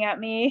just looking at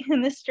me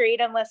in the street,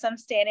 unless I'm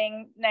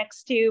standing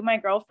next to my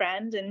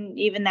girlfriend. And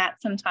even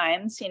that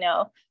sometimes,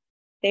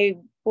 they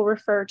will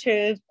refer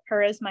to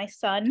her as my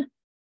son.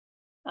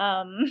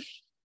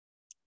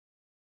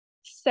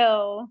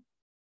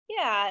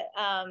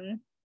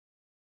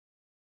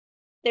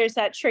 There's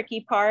that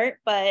tricky part,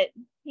 but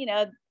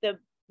the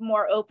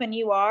more open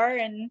you are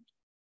and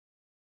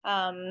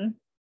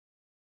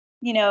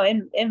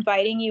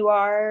inviting you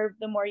are,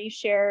 the more you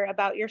share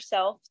about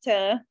yourself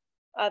to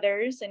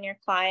others, and your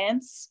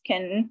clients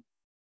can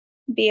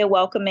be a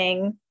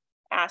welcoming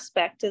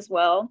aspect as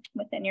well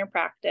within your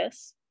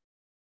practice.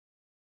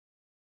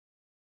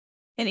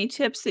 Any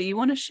tips that you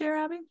want to share,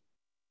 Abby?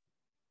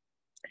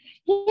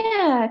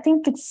 Yeah, I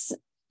think it's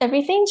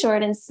everything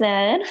Jordan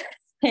said.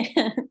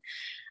 It's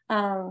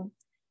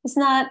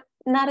not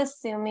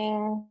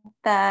assuming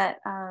that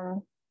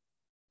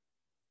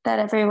that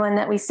everyone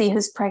that we see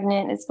who's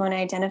pregnant is going to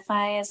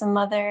identify as a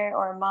mother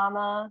or a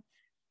mama.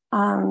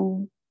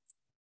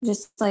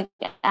 just like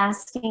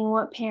asking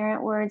what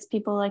parent words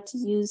people like to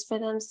use for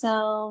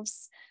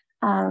themselves,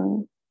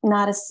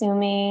 not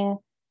assuming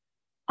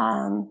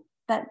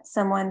that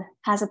someone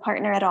has a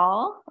partner at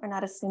all, or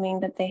not assuming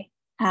that they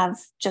have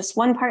just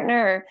one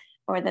partner,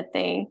 or that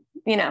they,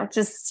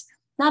 just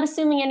not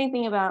assuming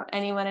anything about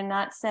anyone, and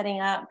not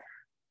setting up,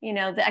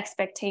 the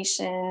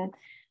expectation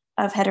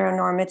of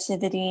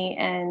heteronormativity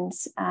and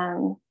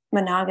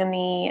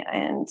monogamy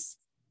and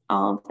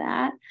all of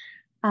that.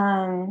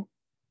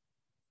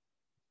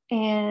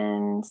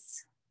 And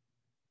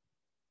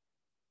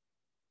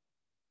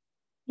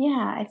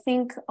yeah, I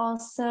think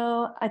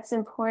also it's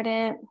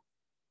important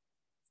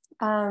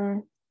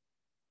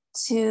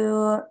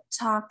to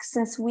talk,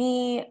 since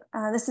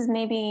this is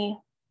maybe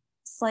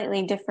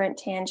slightly different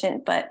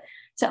tangent, but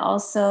to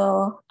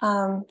also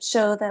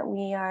show that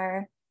we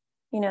are,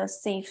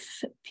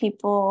 safe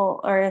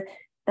people, or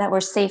that we're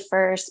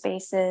safer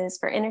spaces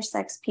for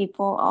intersex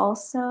people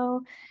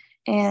also.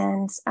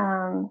 And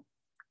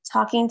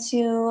talking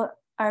to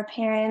our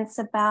parents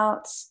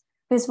about,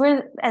 because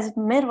as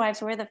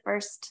midwives, we're the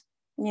first,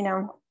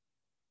 the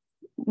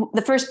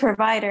first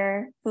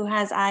provider who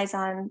has eyes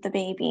on the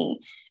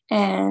baby.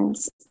 And,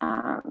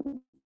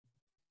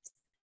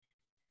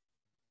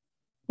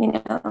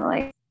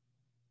 like,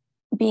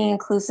 being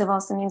inclusive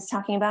also means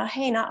talking about,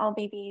 hey, not all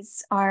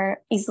babies are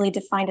easily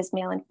defined as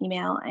male and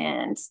female,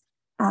 and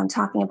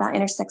talking about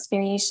intersex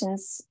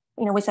variations,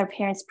 with our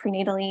parents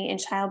prenatally in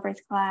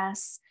childbirth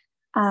class.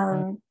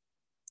 And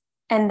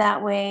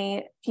that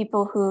way,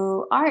 people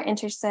who are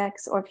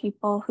intersex, or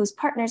people whose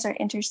partners are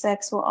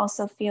intersex, will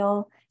also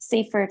feel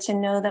safer to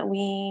know that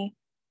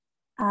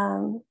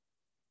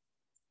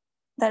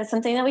that is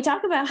something that we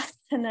talk about,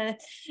 and that,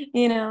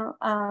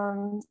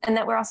 and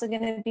that we're also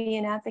going to be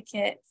an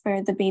advocate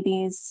for the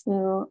babies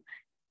who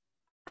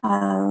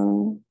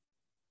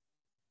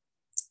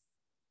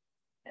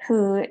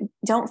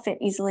don't fit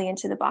easily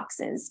into the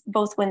boxes,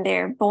 both when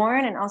they're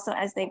born and also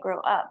as they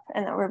grow up,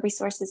 and that we're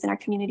resources in our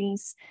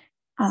communities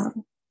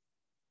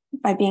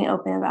by being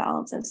open about all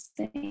of those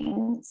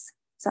things.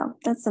 So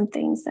that's some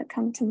things that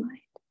come to mind.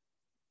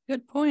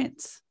 Good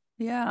points.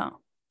 Yeah.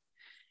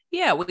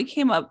 Yeah,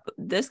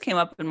 this came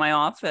up in my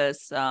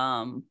office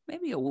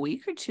maybe a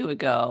week or two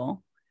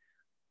ago.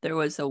 There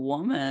was a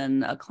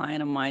woman, a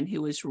client of mine,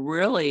 who was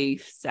really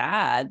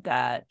sad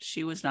that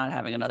she was not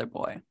having another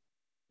boy,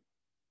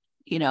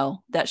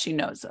 that she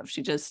knows of.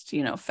 She just,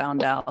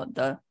 found out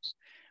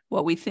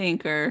what we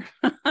think are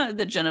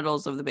the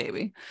genitals of the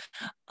baby.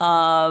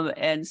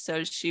 And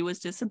so she was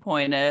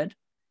disappointed,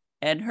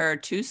 and her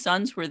two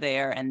sons were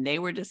there, and they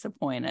were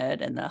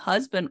disappointed, and the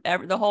husband,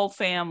 the whole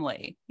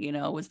family,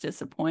 was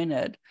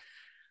disappointed.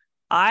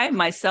 I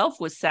myself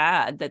was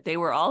sad that they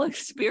were all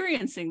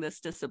experiencing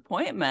this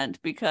disappointment,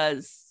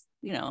 because,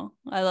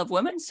 I love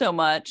women so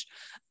much.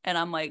 And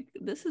I'm like,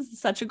 this is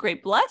such a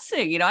great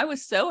blessing. I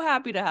was so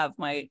happy to have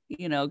my,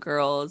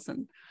 girls.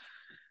 And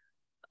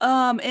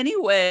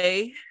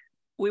anyway,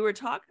 we were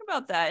talking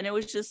about that, and it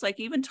was just like,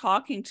 even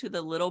talking to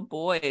the little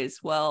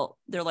boys, well,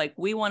 they're like,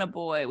 we want a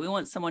boy. We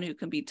want someone who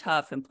can be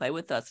tough and play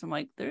with us. I'm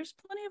like, there's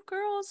plenty of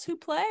girls who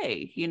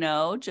play,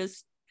 they're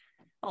just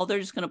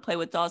going to play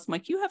with dolls. I'm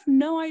like, you have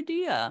no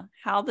idea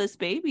how this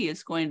baby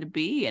is going to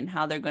be and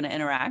how they're going to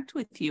interact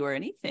with you or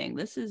anything.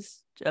 This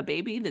is a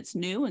baby that's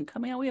new and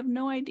coming out. We have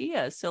no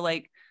idea. So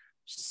like,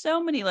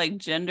 so many like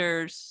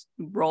genders,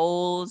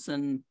 roles,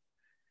 and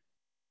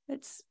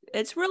it's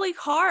really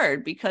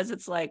hard, because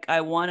it's like,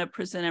 I want to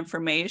present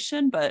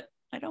information, but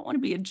I don't want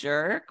to be a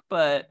jerk.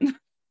 But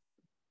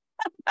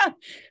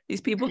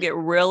these people get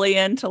really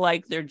into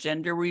like their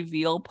gender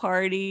reveal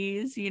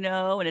parties,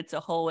 and it's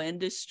a whole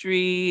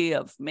industry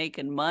of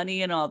making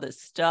money and all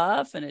this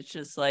stuff. And it's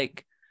just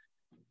like,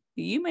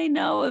 you may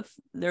know if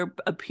there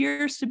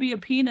appears to be a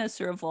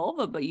penis or a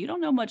vulva, but you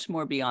don't know much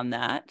more beyond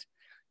that.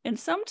 And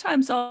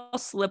sometimes I'll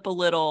slip a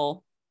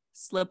little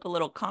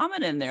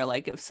comment in there,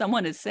 like if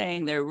someone is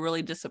saying they're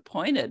really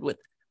disappointed with,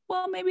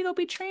 well, maybe they'll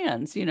be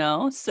trans,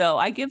 so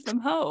I give them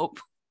hope.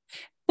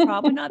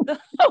 Probably not the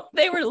hope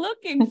they were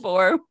looking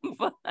for,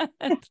 but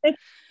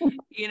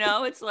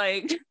it's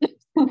like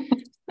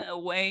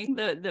weighing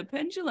the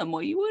pendulum.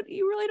 Well, you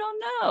really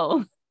don't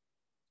know.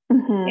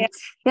 Mm-hmm.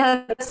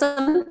 Yeah,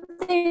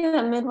 something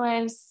that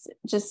midwives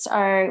just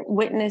are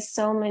witness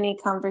so many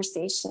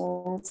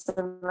conversations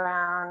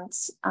around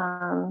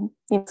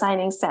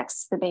assigning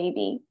sex to the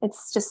baby.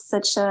 It's just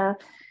so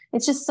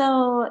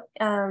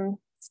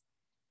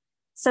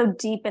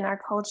deep in our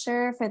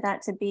culture for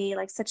that to be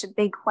like such a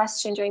big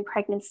question during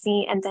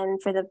pregnancy, and then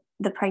for the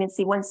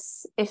pregnancy,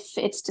 once, if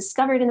it's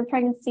discovered in the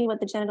pregnancy what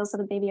the genitals of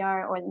the baby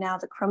are, or now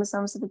the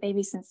chromosomes of the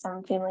baby, since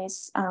some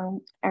families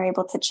are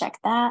able to check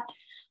that.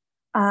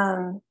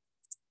 Then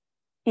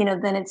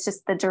it's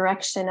just the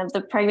direction of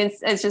the pregnancy.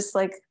 It's just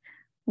like,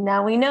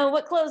 now we know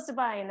what clothes to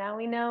buy, and now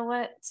we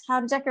know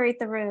how to decorate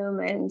the room.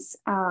 And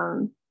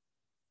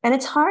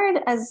it's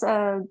hard as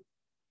a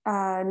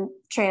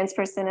trans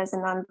person, as a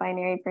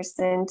non-binary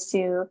person,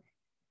 to,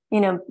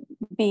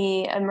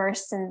 be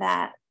immersed in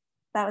that.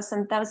 That was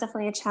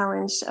definitely a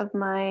challenge of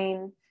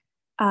mine,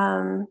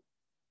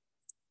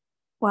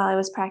 while I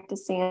was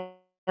practicing.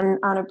 I'm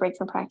on a break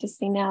from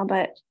practicing now,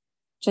 but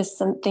just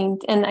something.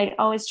 And I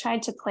always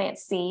tried to plant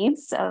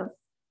seeds of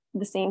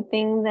the same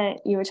thing that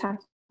you were talking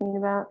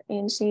about,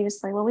 Angie.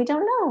 Just like, well, we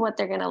don't know what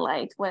they're gonna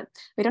like. We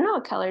don't know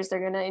what colors they're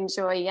gonna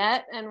enjoy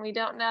yet, and we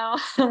don't know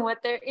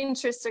what their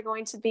interests are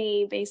going to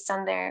be based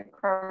on their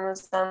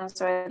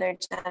chromosomes or their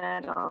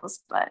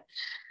genitals. But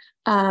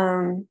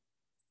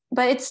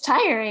it's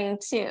tiring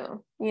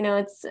too.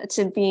 It's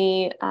to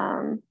be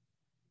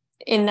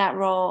in that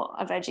role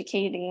of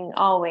educating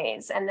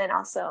always, and then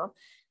also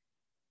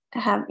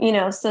have,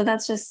 so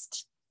that's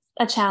just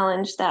a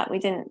challenge that I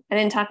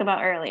didn't talk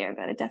about earlier,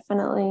 but it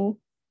definitely,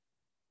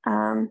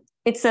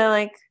 it's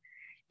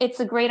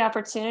a great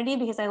opportunity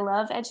because I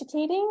love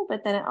educating,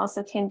 but then it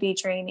also can be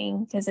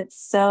draining because it's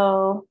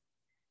so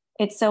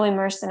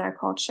immersed in our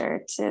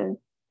culture to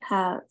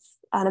have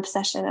an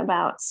obsession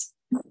about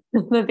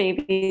the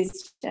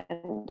baby's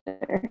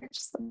gender.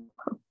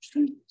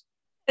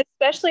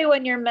 Especially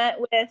when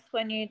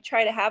you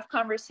try to have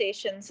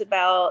conversations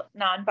about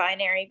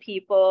non-binary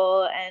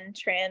people and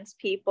trans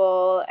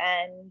people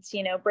and,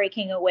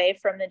 breaking away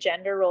from the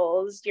gender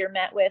roles, you're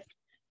met with,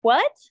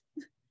 what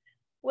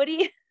do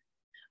you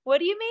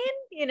mean?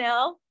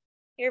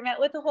 You're met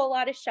with a whole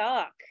lot of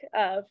shock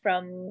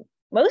from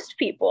most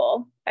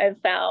people. I've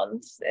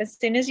found as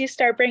soon as you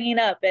start bringing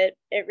up it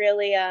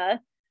really,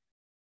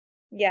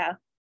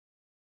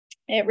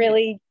 it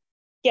really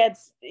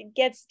gets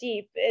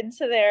deep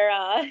into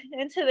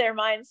their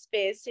mind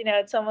space.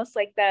 It's almost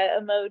like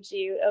that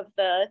emoji of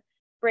the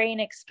brain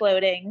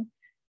exploding.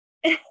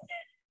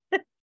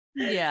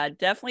 Yeah,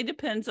 definitely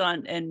depends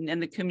on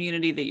and the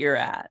community that you're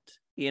at.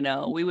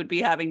 We would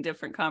be having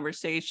different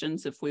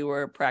conversations if we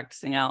were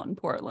practicing out in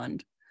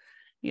Portland,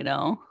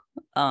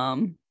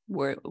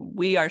 where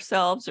we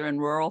ourselves are in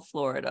rural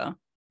Florida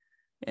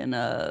in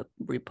a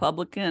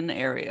Republican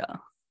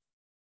area,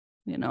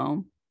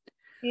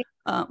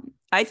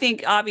 I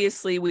think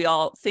obviously we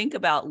all think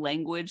about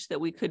language that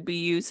we could be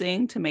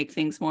using to make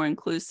things more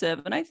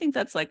inclusive. And I think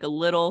that's like a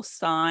little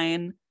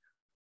sign.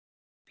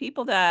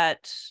 People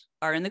that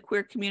are in the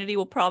queer community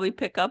will probably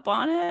pick up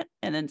on it.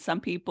 And then some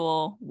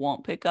people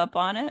won't pick up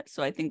on it.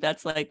 So I think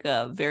that's like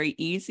a very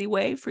easy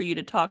way for you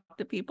to talk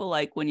to people.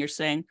 Like when you're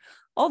saying,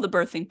 oh, the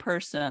birthing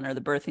person or the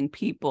birthing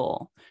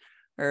people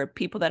or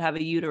people that have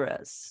a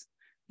uterus,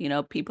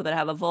 people that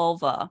have a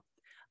vulva.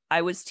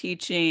 I was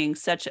teaching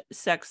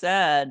sex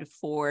ed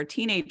for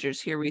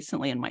teenagers here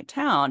recently in my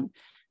town.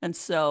 And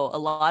so a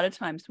lot of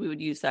times we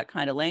would use that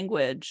kind of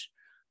language.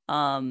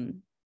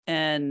 And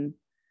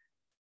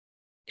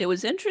it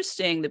was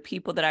interesting, the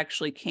people that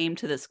actually came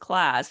to this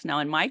class. Now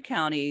in my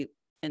county,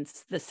 in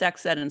the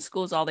sex ed in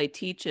schools, all they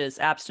teach is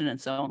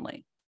abstinence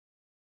only.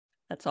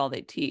 That's all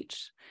they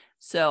teach.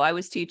 So I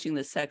was teaching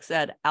the sex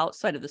ed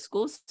outside of the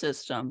school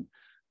system.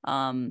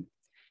 And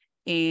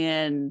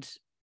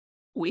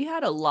we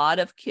had a lot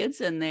of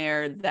kids in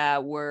there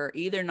that were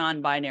either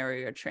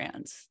non-binary or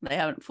trans. They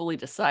haven't fully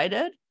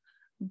decided,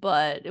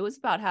 but it was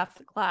about half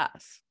the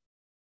class.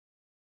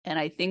 And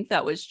I think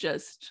that was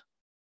just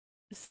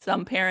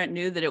some parent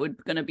knew that it was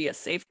going to be a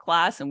safe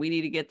class and we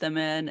need to get them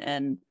in.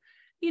 And,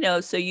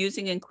 so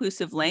using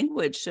inclusive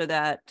language so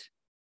that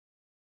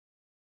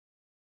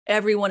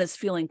everyone is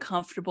feeling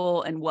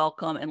comfortable and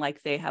welcome and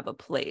like they have a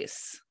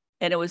place.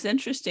 And it was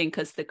interesting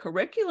because the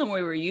curriculum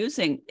we were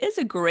using is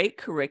a great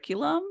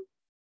curriculum,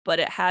 but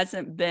it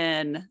hasn't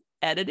been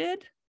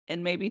edited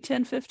in maybe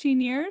 10, 15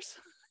 years.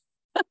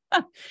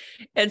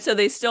 And so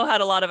they still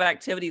had a lot of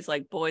activities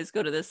like boys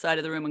go to this side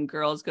of the room and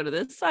girls go to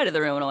this side of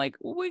the room. And I'm like,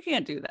 well, we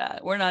can't do that.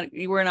 We're not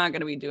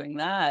going to be doing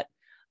that.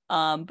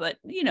 But,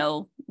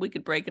 we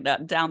could break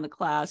it down the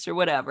class or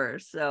whatever.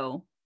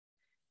 So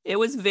it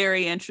was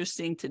very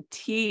interesting to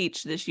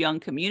teach this young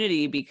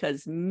community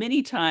because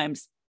many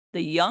times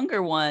the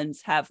younger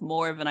ones have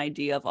more of an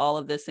idea of all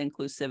of this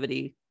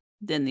inclusivity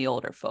than the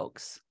older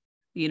folks.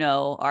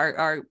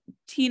 Our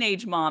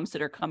teenage moms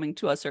that are coming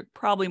to us are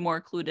probably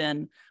more clued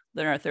in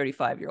than our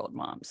 35-year-old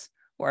moms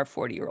or our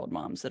 40-year-old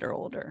moms that are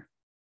older.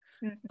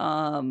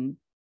 Mm-hmm.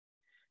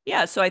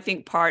 So I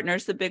think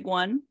partner's the big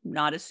one,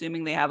 not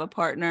assuming they have a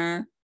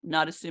partner,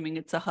 not assuming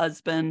it's a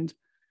husband.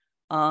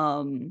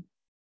 And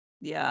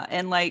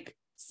like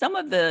some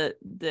of the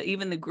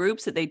even the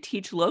groups that they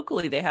teach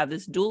locally, they have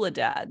this doula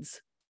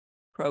dads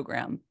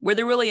program where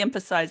they're really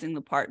emphasizing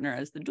the partner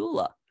as the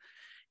doula.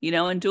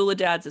 And doula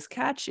dads is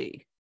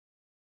catchy.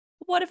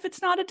 What if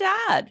it's not a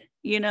dad,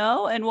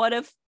 and what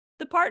if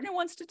the partner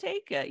wants to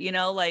take it,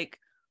 like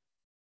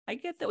I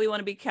get that we want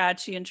to be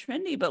catchy and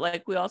trendy, but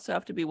like we also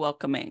have to be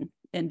welcoming,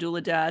 and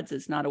doula dads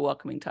is not a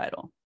welcoming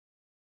title.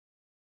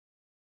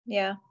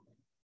 Yeah.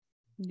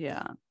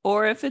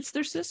 Or if it's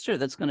their sister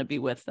that's going to be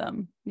with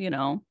them,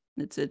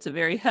 it's a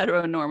very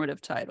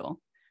heteronormative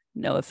title.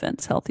 No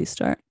offense, Healthy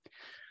Start.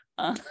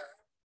 You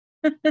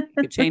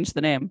could change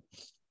the name.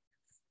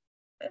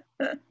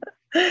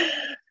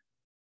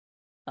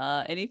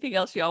 Anything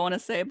else y'all want to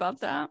say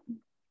about that?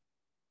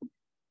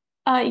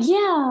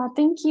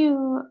 Thank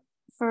you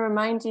for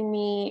reminding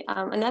me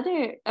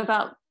another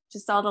about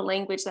just all the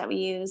language that we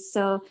use.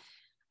 So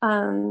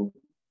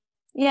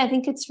yeah, I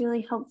think it's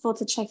really helpful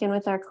to check in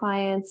with our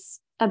clients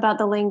about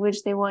the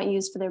language they want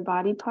used for their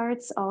body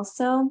parts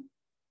also.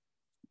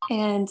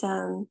 And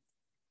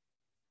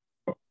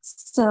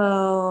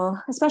so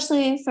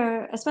especially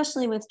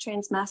with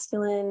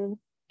transmasculine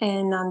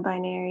and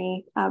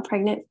non-binary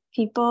pregnant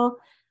people,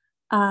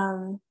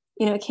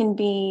 it can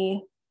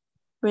be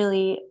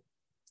really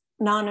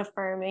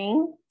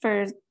non-affirming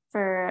for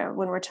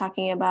when we're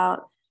talking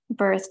about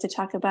birth to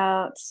talk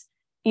about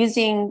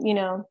using,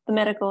 the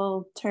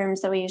medical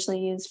terms that we usually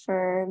use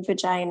for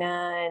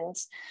vagina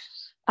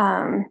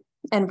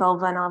and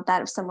vulva and all of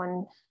that, if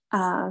someone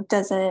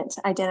doesn't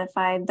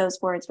identify those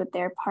words with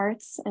their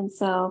parts. And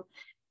so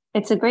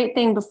it's a great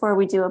thing before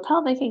we do a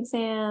pelvic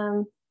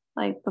exam,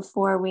 like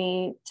before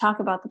we talk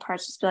about the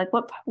parts, just be like,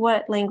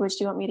 what language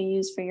do you want me to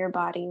use for your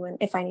body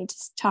if I need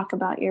to talk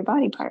about your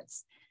body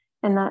parts?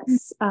 And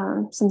that's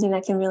something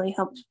that can really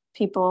help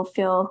people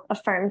feel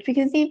affirmed,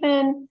 because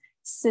even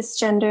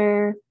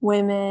cisgender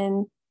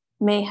women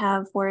may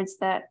have words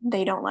that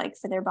they don't like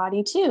for their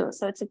body too.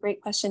 So it's a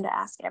great question to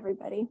ask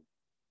everybody.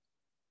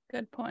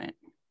 Good point.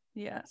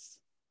 Yes.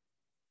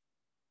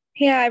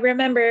 Yeah, I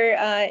remember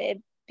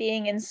it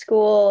being in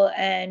school,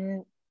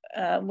 and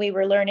we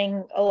were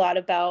learning a lot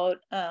about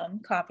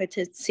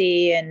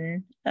competency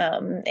and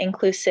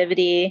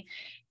inclusivity.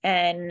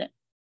 And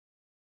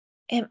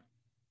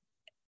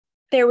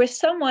there was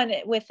someone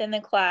within the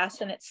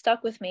class, and it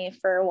stuck with me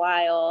for a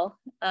while,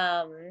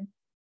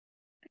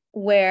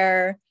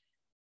 where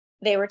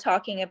they were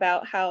talking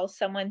about how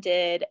someone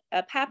did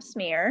a pap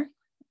smear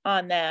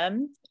on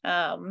them,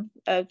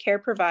 a care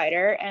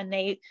provider, and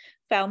they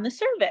found the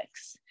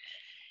cervix.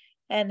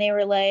 And they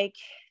were like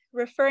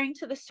referring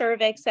to the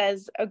cervix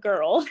as a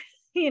girl,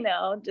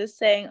 just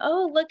saying,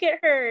 oh, look at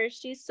her,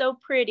 she's so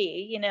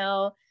pretty,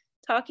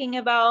 talking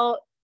about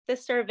the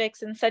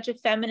cervix in such a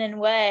feminine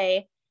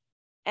way.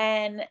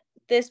 And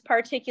this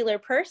particular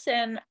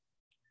person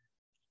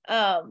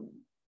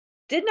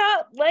did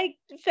not like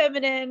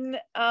feminine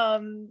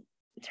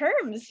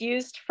terms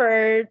used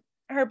for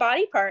her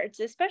body parts,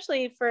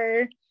 especially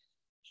for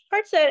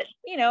parts that,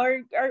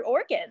 are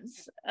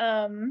organs.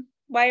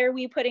 Why are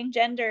we putting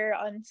gender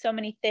on so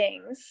many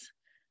things?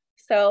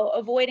 So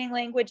avoiding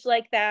language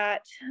like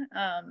that,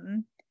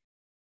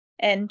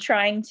 and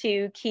trying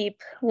to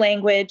keep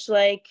language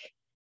like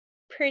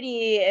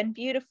pretty and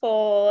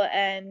beautiful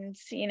and,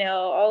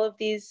 all of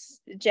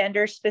these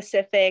gender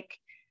specific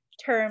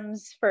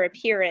terms for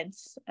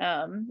appearance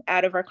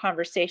out of our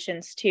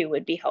conversations too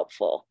would be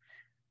helpful.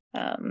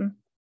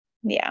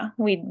 Yeah,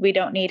 we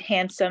don't need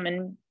handsome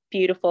and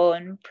beautiful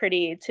and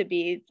pretty to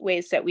be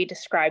ways that we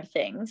describe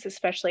things,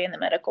 especially in the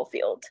medical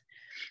field.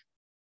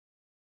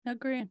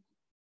 Agree.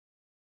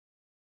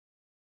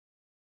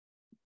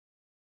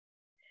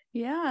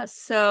 Yeah,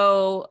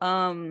 so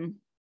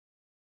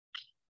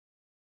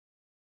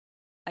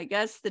I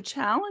guess the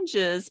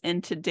challenges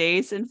in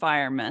today's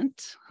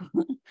environment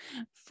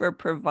for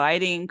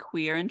providing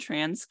queer and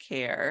trans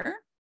care,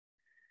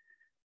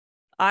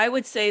 I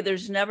would say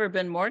there's never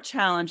been more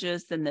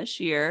challenges than this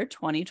year,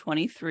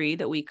 2023,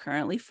 that we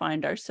currently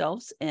find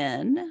ourselves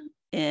in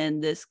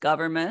this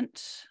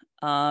government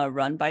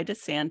run by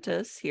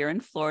DeSantis here in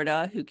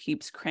Florida, who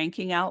keeps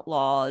cranking out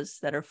laws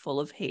that are full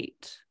of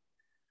hate.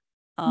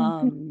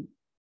 And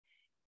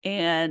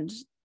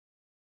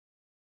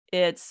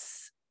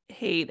it's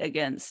hate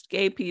against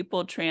gay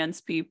people,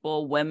 trans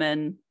people,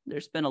 women.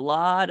 There's been a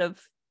lot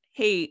of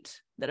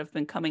hate that have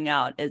been coming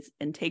out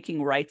and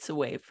taking rights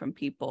away from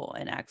people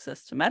and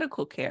access to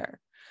medical care.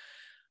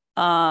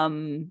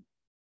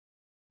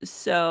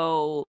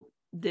 So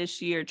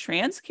this year,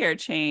 trans care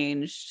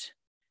changed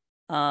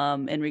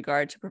in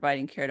regard to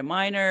providing care to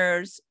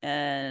minors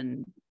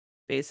and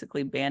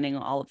basically banning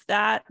all of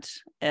that,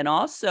 and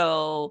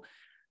also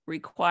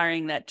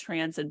requiring that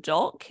trans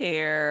adult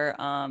care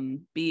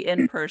be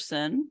in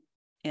person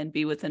and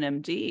be with an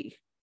MD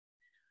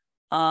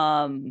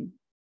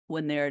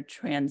when they're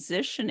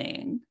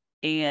transitioning,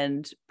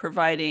 and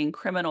providing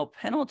criminal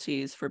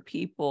penalties for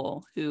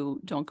people who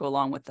don't go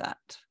along with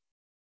that.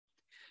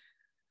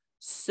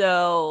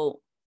 So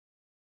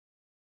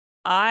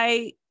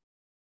I,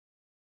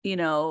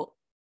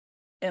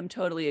 am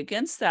totally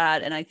against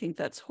that. And I think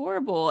that's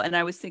horrible. And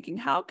I was thinking,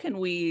 how can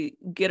we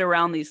get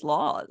around these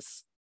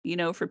laws,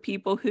 for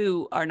people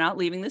who are not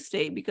leaving the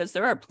state, because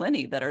there are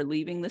plenty that are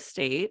leaving the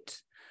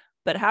state,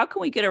 but how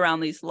can we get around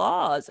these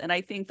laws? And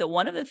I think that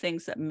one of the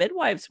things that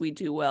midwives we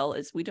do well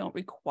is we don't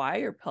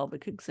require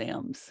pelvic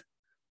exams.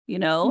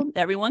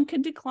 Everyone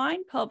can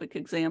decline pelvic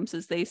exams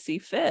as they see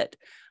fit.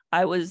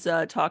 I was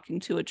talking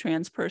to a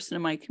trans person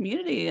in my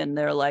community, and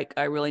they're like,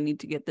 I really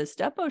need to get this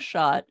depot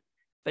shot,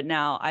 but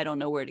now I don't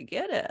know where to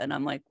get it. And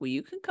I'm like, well,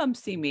 you can come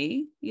see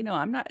me.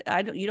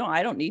 I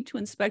don't need to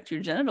inspect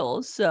your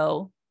genitals.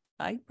 So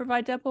I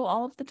provide depot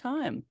all of the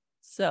time.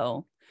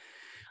 So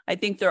I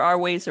think there are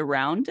ways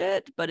around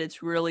it, but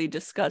it's really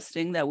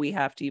disgusting that we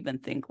have to even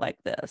think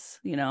like this,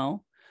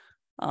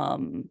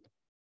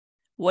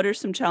 What are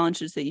some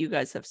challenges that you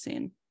guys have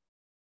seen?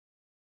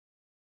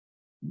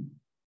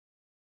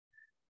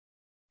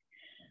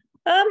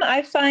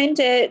 I find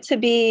it to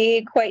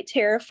be quite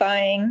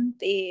terrifying.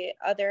 The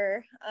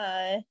other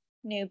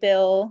new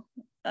bill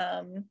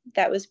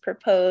that was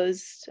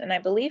proposed and I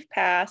believe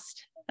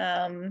passed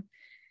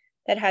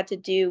that had to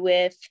do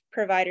with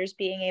providers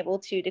being able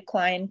to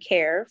decline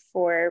care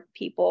for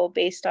people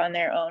based on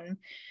their own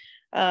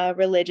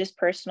religious,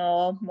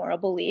 personal, moral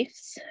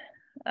beliefs.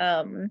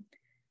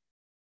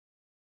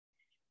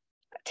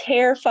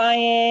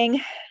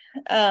 Terrifying.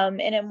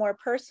 In a more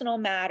personal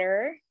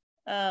matter,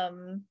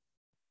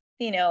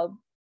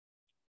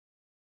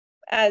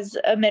 as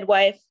a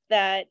midwife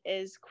that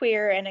is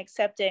queer and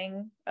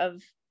accepting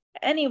of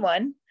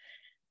anyone,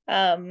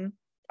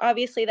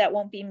 obviously that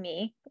won't be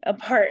me, a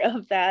part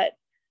of that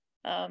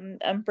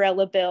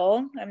umbrella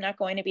bill. I'm not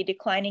going to be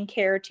declining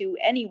care to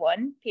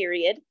anyone,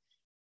 period.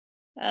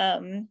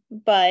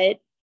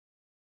 But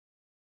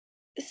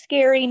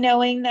scary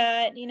knowing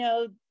that,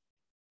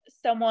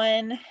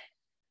 someone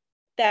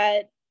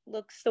that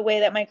looks the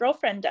way that my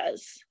girlfriend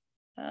does,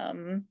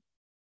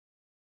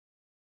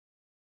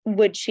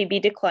 would she be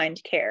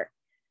declined care?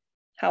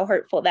 How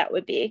hurtful that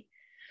would be.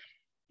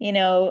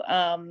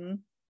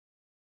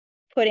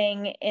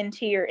 Putting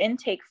into your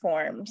intake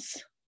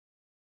forms,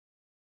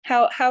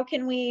 how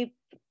can we,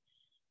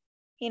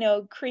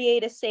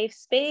 create a safe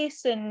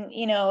space and,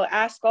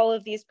 ask all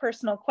of these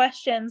personal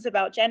questions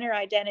about gender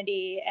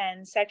identity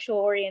and sexual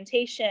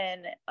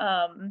orientation,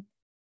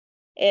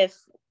 if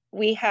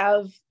we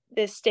have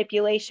this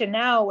stipulation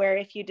now where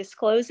if you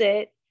disclose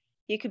it,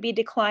 you could be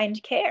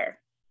declined care.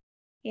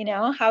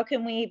 How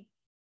can we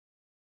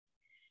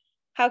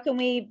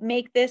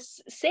make this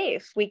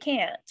safe? We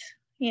can't,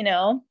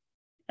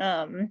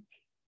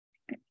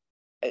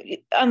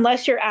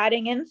 unless you're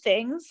adding in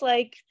things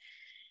like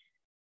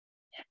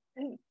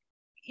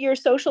your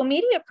social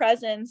media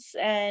presence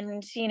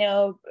and,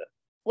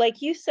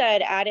 like you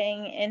said,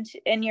 adding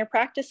in your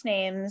practice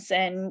names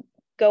and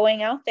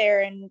going out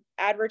there and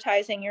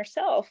advertising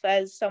yourself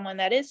as someone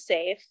that is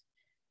safe.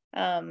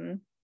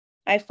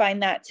 I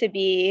find that to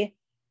be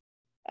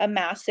a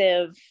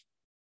massive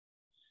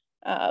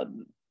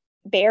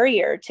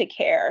barrier to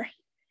care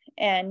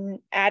and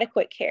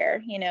adequate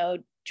care.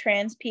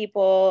 Trans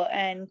people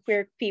and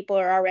queer people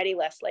are already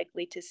less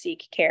likely to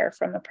seek care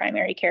from a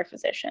primary care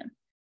physician.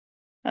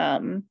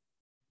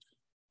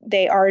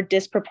 They are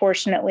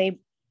disproportionately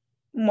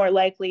more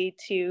likely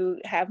to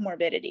have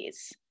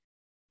morbidities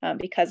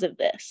because of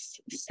this.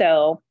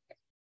 So,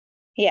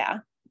 yeah,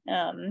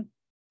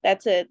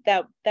 that's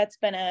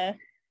been a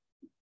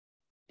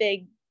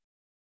big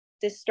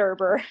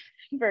disturber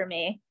for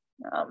me,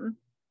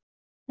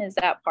 is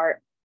that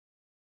part,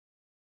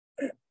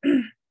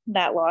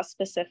 that law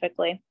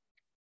specifically.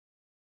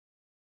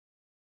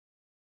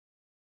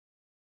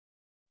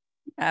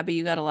 Abby,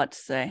 you got a lot to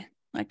say.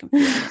 I can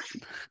feel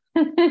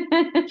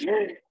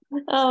it.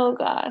 Oh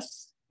gosh.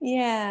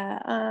 Yeah.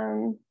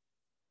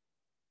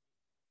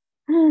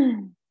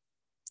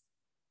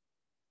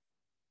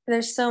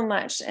 There's so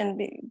much,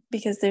 and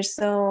because there's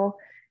so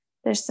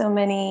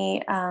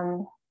many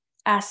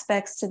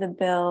aspects to the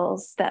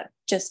bills that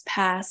just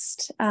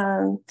passed.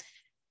 And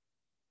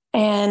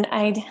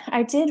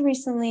I did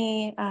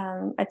recently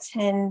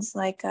attend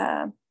like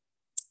a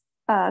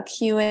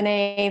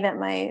Q&A that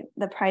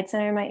the Pride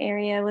Center in my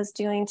area was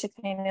doing to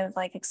kind of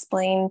like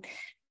explain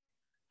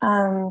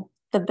the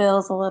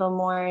bills a little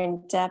more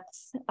in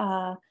depth,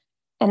 and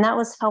that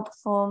was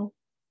helpful.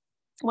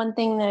 One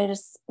thing that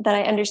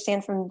I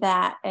understand from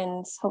that,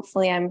 and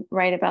hopefully I'm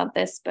right about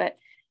this, but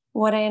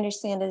what I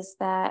understand is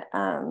that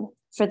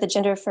for the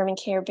gender affirming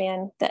care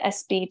ban, the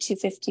SB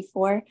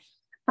 254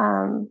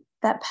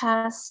 that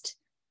passed,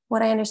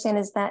 what I understand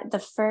is that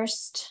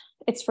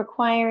it's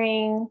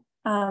requiring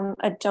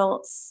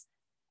adults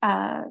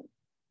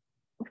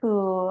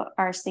who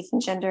are seeking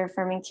gender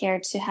affirming care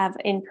to have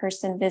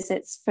in-person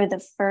visits for the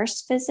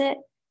first visit,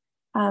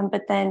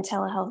 but then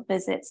telehealth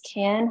visits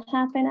can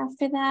happen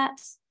after that.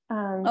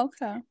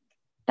 okay.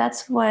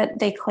 That's what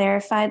they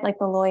clarified, like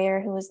the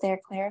lawyer who was there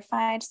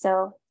clarified.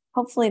 So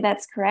hopefully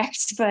that's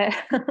correct, but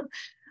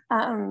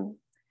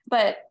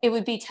it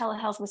would be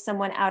telehealth with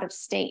someone out of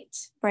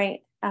state,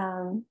 right?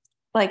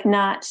 Like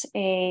unless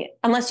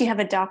you have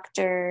a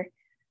doctor.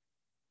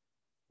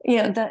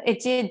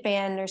 It did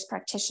ban nurse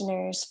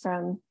practitioners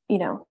from,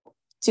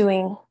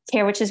 doing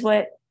care, which is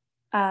what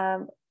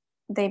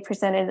they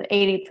presented.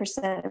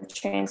 80% of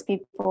trans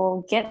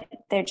people get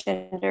their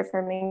gender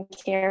affirming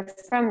care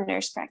from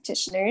nurse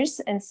practitioners.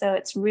 And so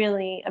it's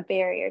really a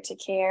barrier to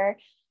care.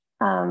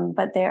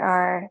 But there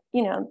are,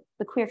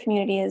 the queer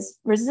community is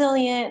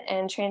resilient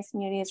and trans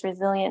community is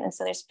resilient. And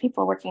so there's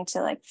people working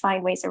to like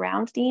find ways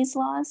around these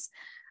laws.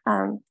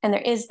 And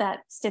there is that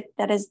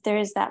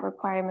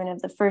requirement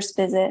of the first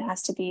visit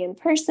has to be in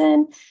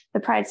person. The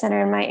Pride Center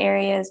in my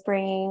area is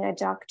bringing a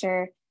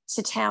doctor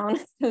to town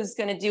who's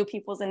going to do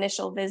people's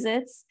initial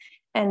visits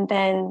and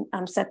then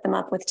set them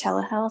up with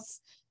telehealth.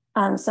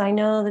 So I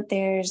know that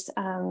there's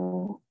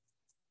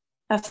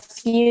a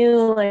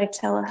few like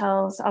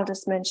telehealth. I'll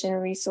just mention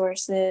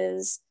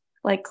resources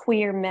like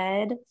Queer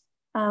Med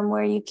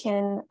where you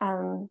can,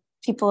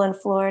 people in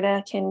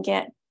Florida can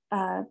get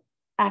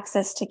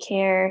access to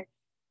care,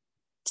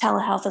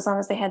 telehealth, as long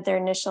as they had their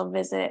initial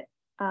visit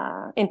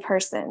in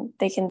person.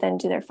 They can then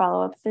do their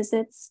follow-up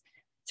visits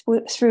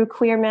through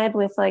QueerMed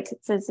with like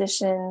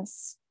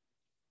physicians,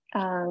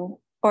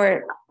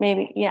 or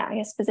maybe, yeah, I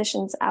guess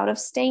physicians out of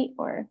state.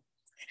 Or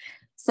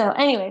so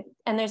anyway,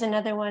 and there's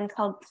another one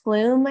called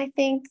Plume, I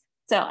think.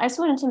 So I just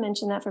wanted to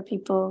mention that for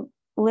people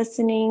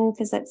listening,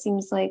 because that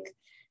seems like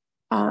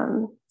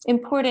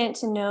important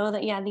to know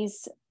that, yeah,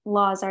 these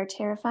laws are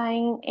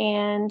terrifying,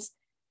 and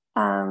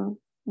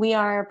we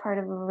are part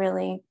of a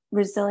really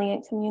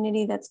resilient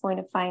community that's going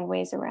to find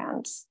ways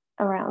around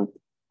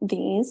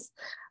these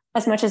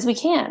as much as we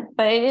can.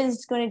 But it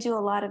is going to do a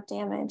lot of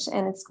damage,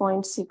 and it's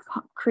going to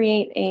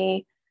create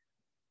a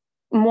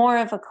more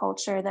of a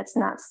culture that's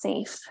not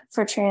safe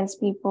for trans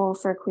people,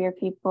 for queer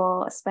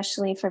people,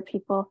 especially for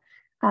people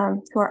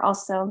who are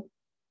also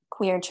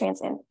queer,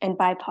 trans, and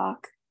BIPOC.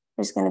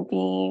 There's going to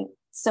be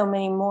so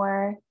many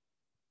more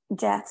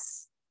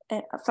deaths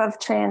of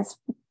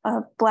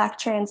Black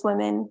trans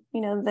women,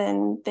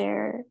 than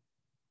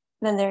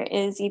there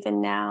is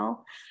even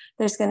now.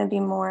 There's going to be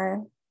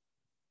more,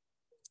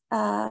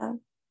 there's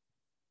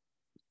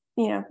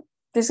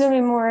going to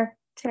be more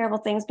terrible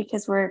things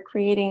because we're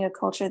creating a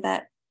culture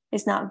that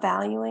is not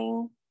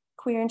valuing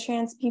queer and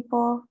trans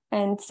people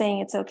and saying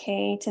it's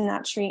okay to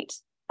not treat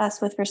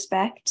us with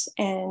respect.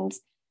 And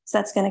so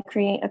that's going to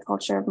create a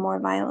culture of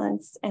more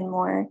violence and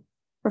more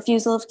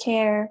refusal of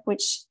care,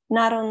 which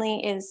not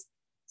only is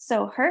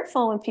so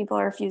hurtful when people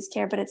are refused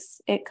care, but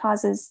it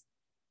causes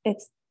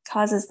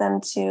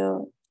them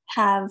to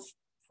have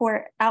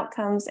poor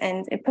outcomes,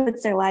 and it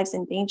puts their lives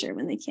in danger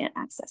when they can't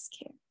access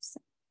care.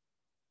 So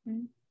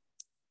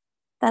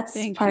that's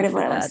part of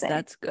what I want to say.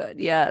 That's good.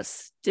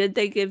 Yes. Did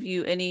they give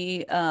you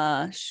any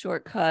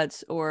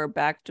shortcuts or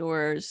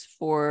backdoors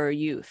for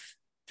youth,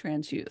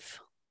 trans youth?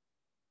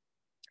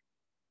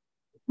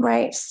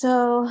 Right.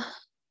 So,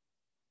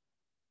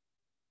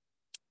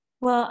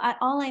 well,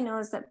 all I know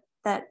is that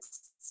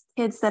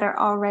kids that are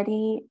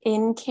already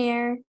in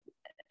care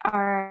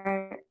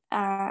are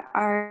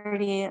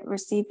already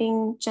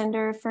receiving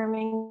gender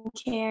affirming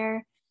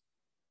care,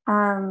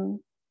 are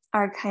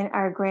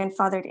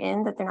grandfathered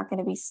in, that they're not going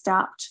to be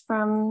stopped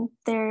from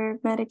their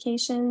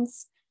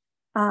medications.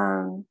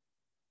 But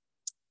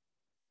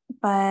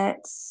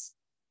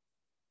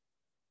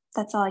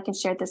that's all I can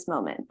share at this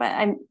moment. But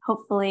I'm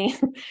hopefully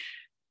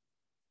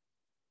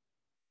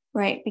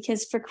right,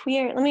 because for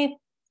queer, let me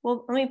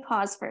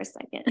pause for a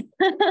second.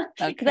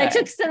 Okay. I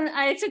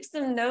took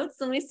some notes.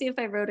 Let me see if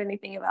I wrote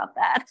anything about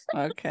that.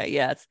 Okay.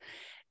 Yes.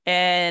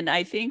 And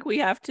I think we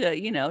have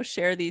to,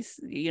 share these,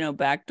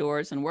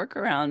 backdoors and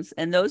workarounds.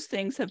 And those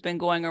things have been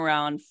going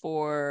around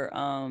for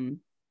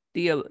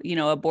the,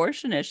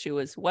 abortion issue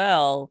as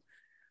well.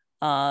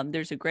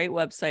 There's a great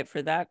website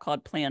for that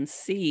called Plan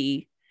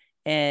C,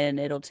 and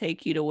it'll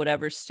take you to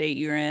whatever state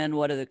you're in,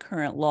 what are the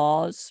current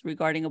laws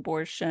regarding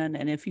abortion,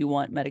 and if you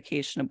want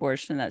medication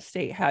abortion in that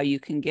state, how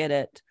you can get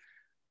it.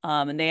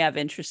 And they have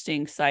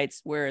interesting sites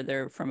where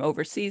they're from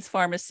overseas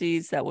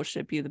pharmacies that will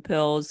ship you the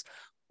pills,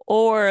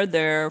 or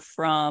they're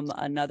from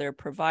another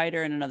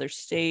provider in another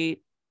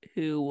state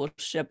who will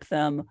ship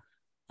them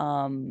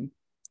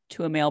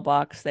to a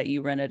mailbox that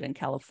you rented in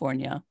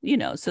California.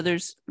 So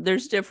there's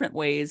different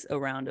ways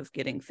around of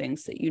getting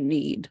things that you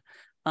need.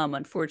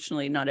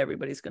 Unfortunately, not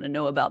everybody's going to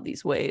know about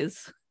these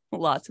ways.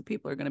 Lots of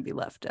people are going to be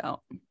left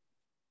out.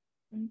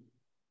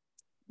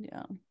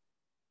 Yeah.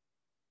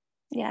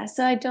 Yeah.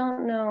 So I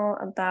don't know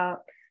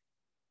about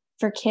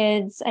for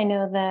kids. I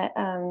know that,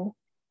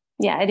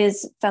 it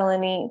is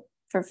felony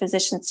for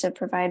physicians to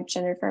provide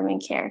gender affirming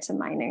care to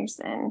minors.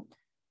 And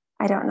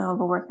I don't know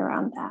of a work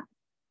around that.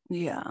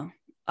 Yeah.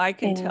 I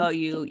can tell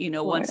you,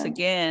 once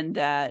again,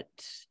 that,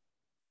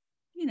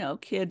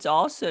 kids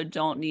also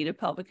don't need a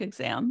pelvic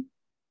exam.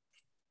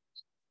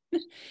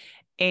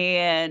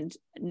 And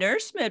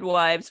nurse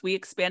midwives, we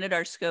expanded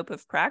our scope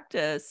of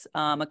practice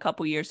a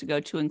couple years ago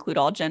to include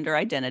all gender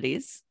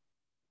identities,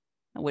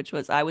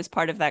 I was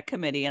part of that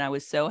committee, and I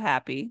was so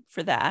happy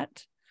for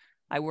that.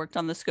 I worked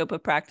on the scope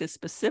of practice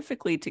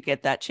specifically to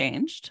get that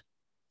changed.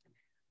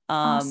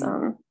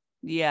 Awesome.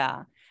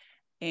 Yeah.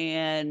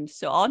 And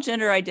so all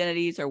gender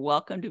identities are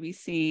welcome to be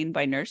seen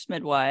by nurse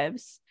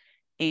midwives,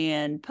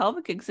 and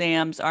pelvic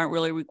exams aren't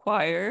really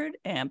required,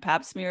 and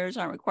pap smears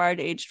aren't required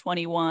to age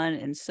 21.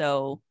 And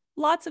so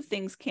lots of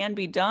things can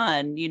be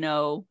done,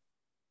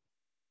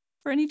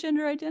 for any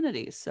gender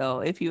identity. So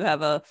if you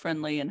have a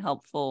friendly and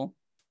helpful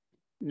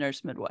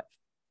nurse midwife.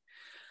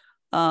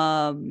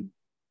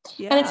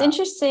 Yeah. And it's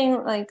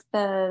interesting, like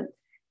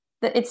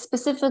it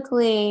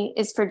specifically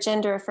is for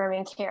gender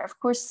affirming care. Of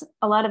course,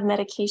 a lot of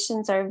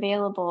medications are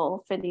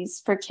available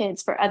for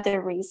kids for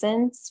other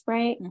reasons,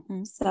 right?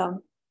 Mm-hmm.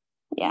 So,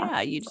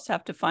 yeah, you just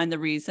have to find the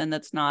reason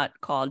that's not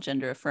called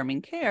gender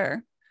affirming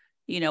care.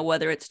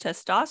 Whether it's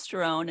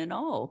testosterone and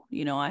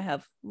I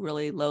have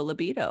really low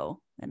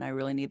libido and I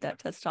really need that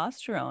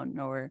testosterone,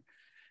 or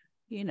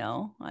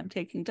I'm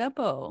taking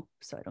Depo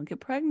so I don't get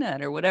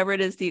pregnant, or whatever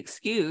it is, the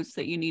excuse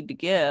that you need to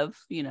give,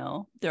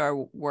 there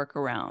are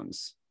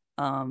workarounds.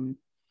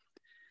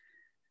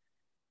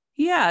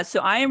 Yeah, so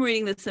I am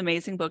reading this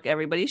amazing book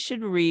everybody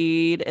should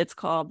read. It's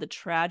called The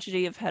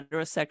Tragedy of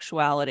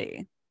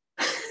Heterosexuality.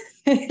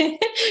 I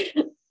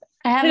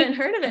haven't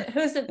heard of it.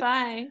 Who's it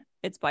by?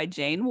 It's by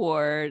Jane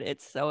Ward.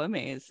 It's so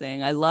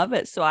amazing. I love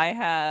it. So I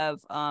have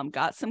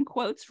got some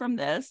quotes from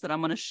this that I'm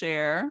going to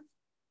share,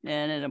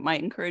 and it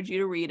might encourage you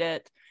to read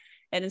it.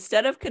 And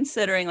instead of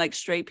considering like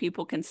straight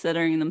people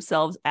considering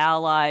themselves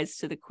allies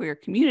to the queer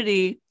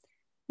community,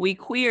 we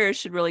queers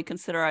should really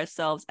consider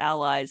ourselves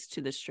allies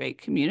to the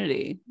straight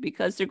community,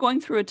 because they're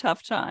going through a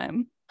tough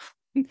time.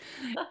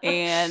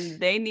 And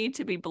they need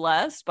to be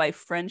blessed by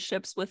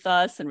friendships with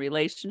us and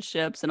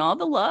relationships and all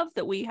the love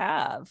that we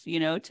have,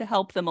 to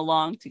help them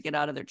along to get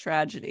out of their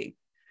tragedy.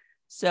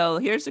 So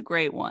here's a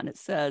great one. It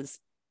says,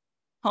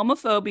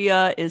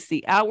 homophobia is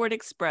the outward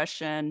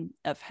expression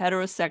of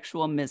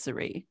heterosexual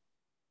misery,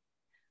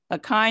 a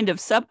kind of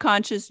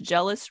subconscious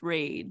jealous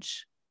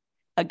rage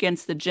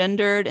against the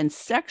gendered and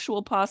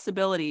sexual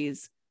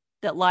possibilities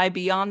that lie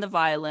beyond the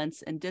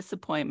violence and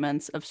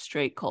disappointments of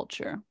straight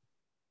culture.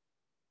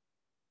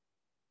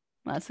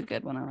 That's a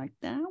good one. I like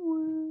that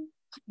one.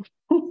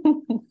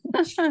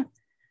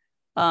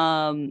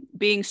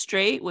 Being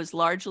straight was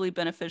largely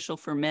beneficial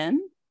for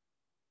men.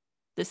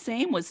 The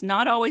same was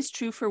not always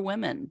true for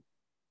women,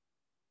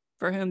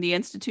 for whom the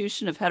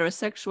institution of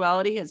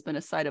heterosexuality has been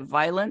a site of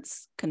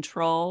violence,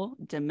 control,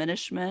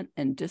 diminishment,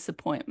 and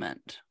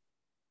disappointment.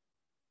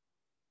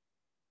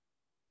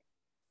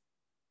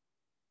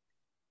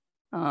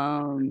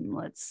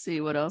 Let's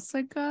see what else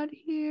I got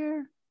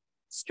here.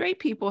 Straight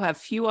people have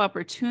few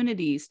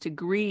opportunities to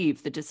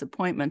grieve the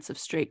disappointments of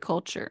straight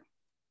culture,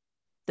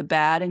 the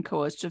bad and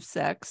coercive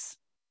sex,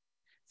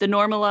 the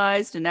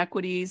normalized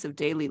inequities of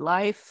daily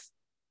life,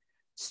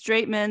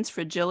 straight men's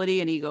fragility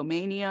and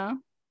egomania,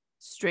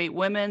 straight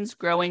women's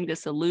growing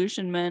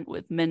disillusionment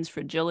with men's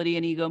fragility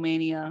and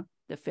egomania,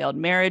 the failed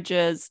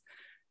marriages,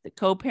 the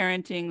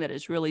co-parenting that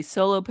is really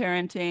solo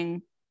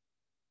parenting.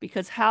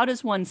 Because how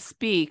does one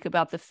speak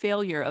about the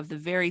failure of the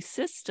very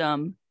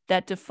system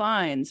that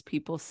defines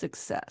people's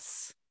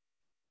success?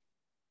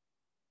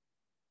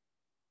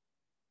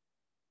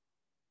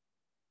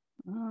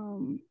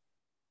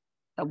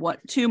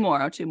 Two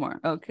more.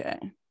 Okay.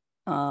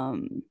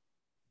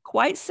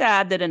 Quite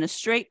sad that in a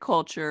straight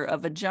culture, a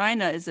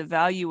vagina is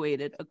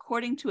evaluated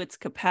according to its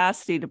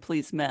capacity to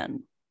please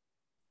men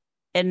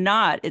and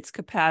not its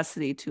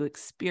capacity to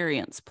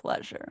experience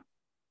pleasure.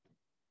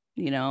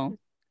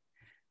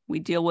 We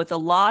deal with a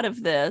lot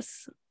of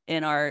this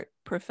in our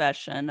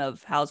profession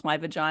of how's my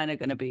vagina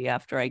going to be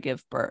after I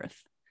give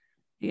birth?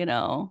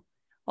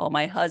 Oh,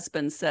 my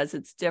husband says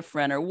it's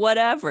different or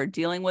whatever,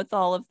 dealing with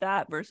all of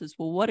that versus,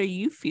 well, what are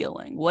you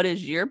feeling? What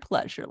is your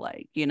pleasure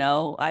like?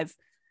 I've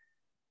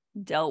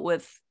dealt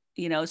with,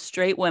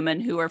 straight women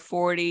who are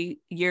 40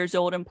 years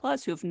old and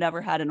plus who have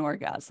never had an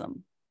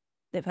orgasm.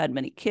 They've had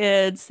many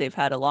kids, they've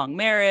had a long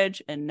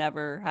marriage and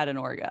never had an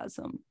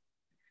orgasm.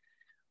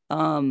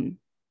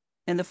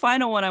 And the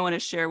final one I want to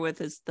share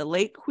with is the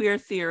late queer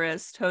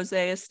theorist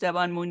Jose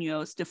Esteban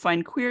Munoz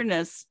defined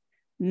queerness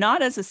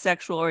not as a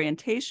sexual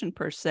orientation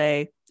per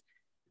se,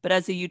 but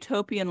as a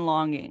utopian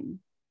longing,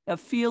 a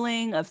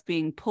feeling of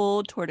being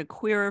pulled toward a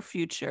queerer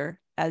future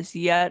as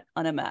yet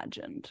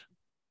unimagined.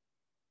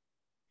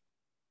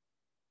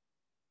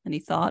 Any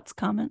thoughts,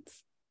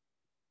 comments?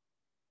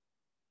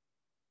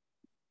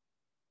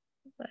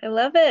 I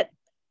love it.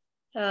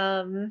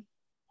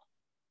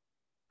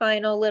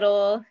 Final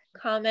little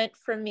comment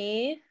from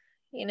me,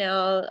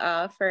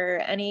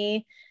 for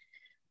any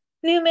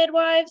new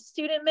midwives,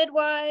 student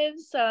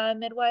midwives,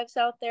 midwives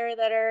out there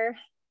that are,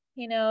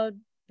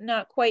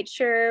 not quite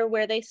sure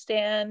where they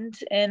stand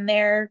in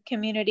their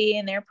community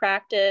and their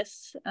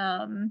practice.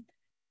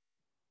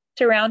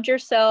 Surround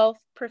yourself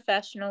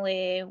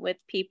professionally with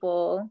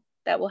people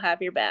that will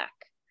have your back.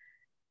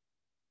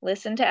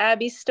 Listen to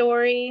Abby's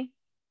story.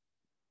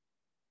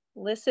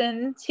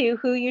 Listen to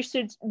who you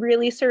should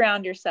really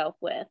surround yourself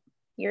with.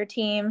 Your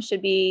team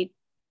should be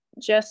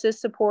just as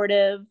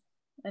supportive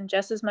and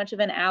just as much of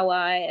an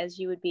ally as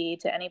you would be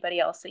to anybody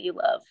else that you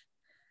love.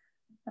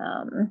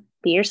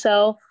 Be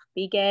yourself,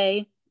 be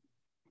gay,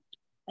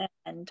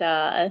 and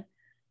don't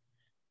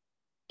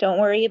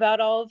worry about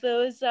all of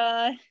those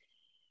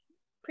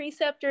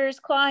preceptors,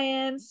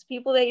 clients,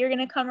 people that you're going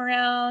to come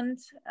around.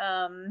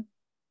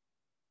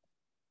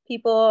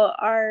 People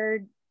are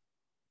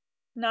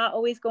not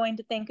always going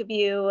to think of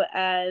you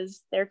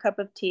as their cup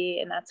of tea,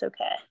 and that's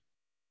okay,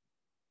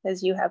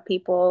 because you have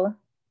people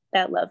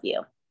that love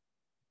you.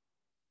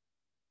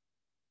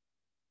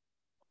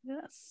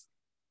 Yes.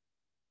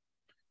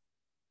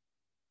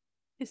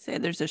 You say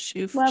there's a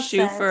shoe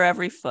for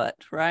every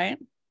foot, right?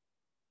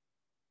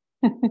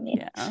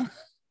 Yeah.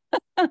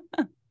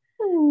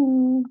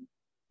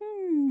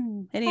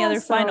 Any other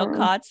final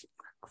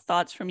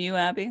thoughts from you,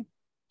 Abby?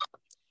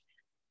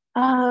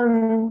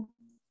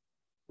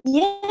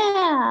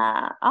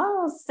 Yeah,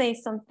 I'll say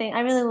something.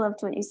 I really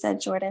loved what you said,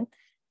 Jordan.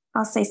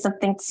 I'll say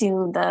something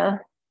to the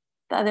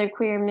other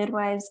queer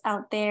midwives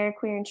out there,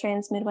 queer and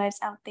trans midwives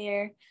out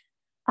there,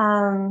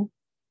 and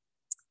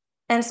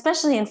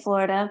especially in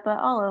Florida, but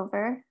all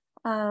over.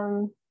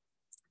 Um,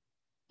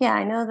 yeah,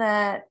 I know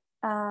that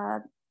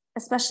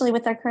especially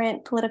with our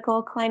current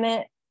political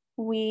climate,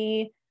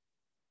 we,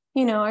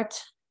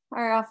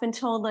 are often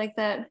told like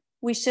that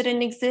we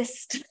shouldn't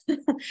exist,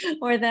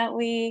 or that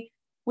we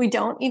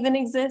don't even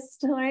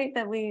exist, right?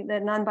 That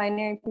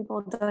non-binary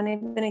people don't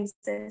even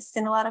exist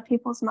in a lot of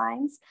people's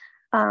minds.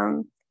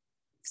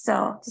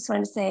 So just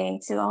wanted to say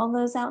to all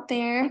those out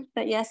there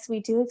that yes, we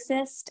do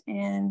exist,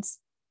 and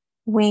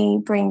we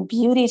bring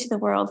beauty to the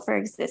world for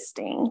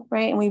existing,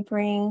 right? And we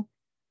bring,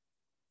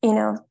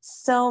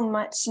 so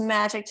much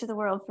magic to the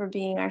world for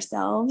being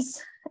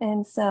ourselves.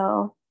 And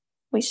so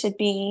we should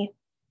be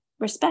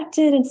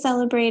respected and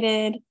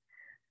celebrated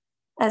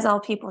as all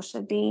people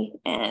should be.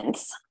 And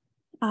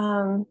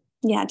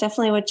yeah,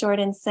 definitely what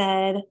Jordan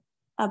said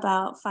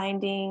about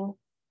finding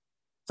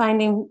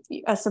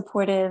a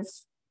supportive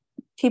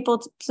people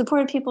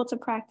to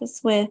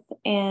practice with.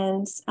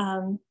 And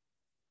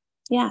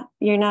yeah,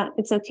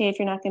 it's okay if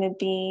you're not going to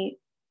be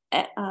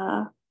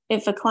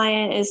if a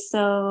client is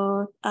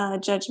so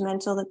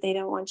judgmental that they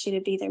don't want you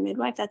to be their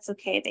midwife, that's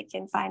okay. They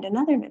can find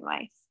another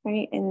midwife,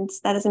 right? And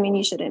that doesn't mean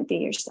you shouldn't be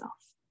yourself.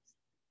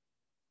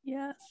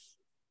 Yes.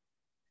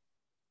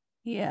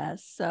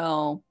 Yes.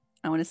 So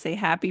I want to say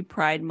happy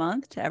Pride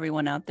Month to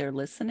everyone out there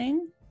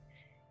listening.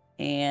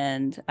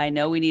 And I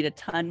know we need a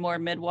ton more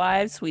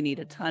midwives. We need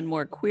a ton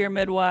more queer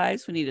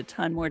midwives. We need a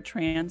ton more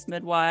trans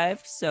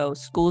midwives. So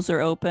schools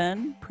are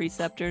open.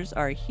 Preceptors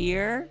are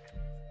here.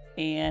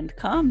 And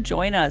come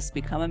join us,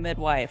 become a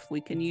midwife. We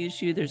can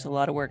use you. There's a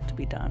lot of work to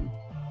be done.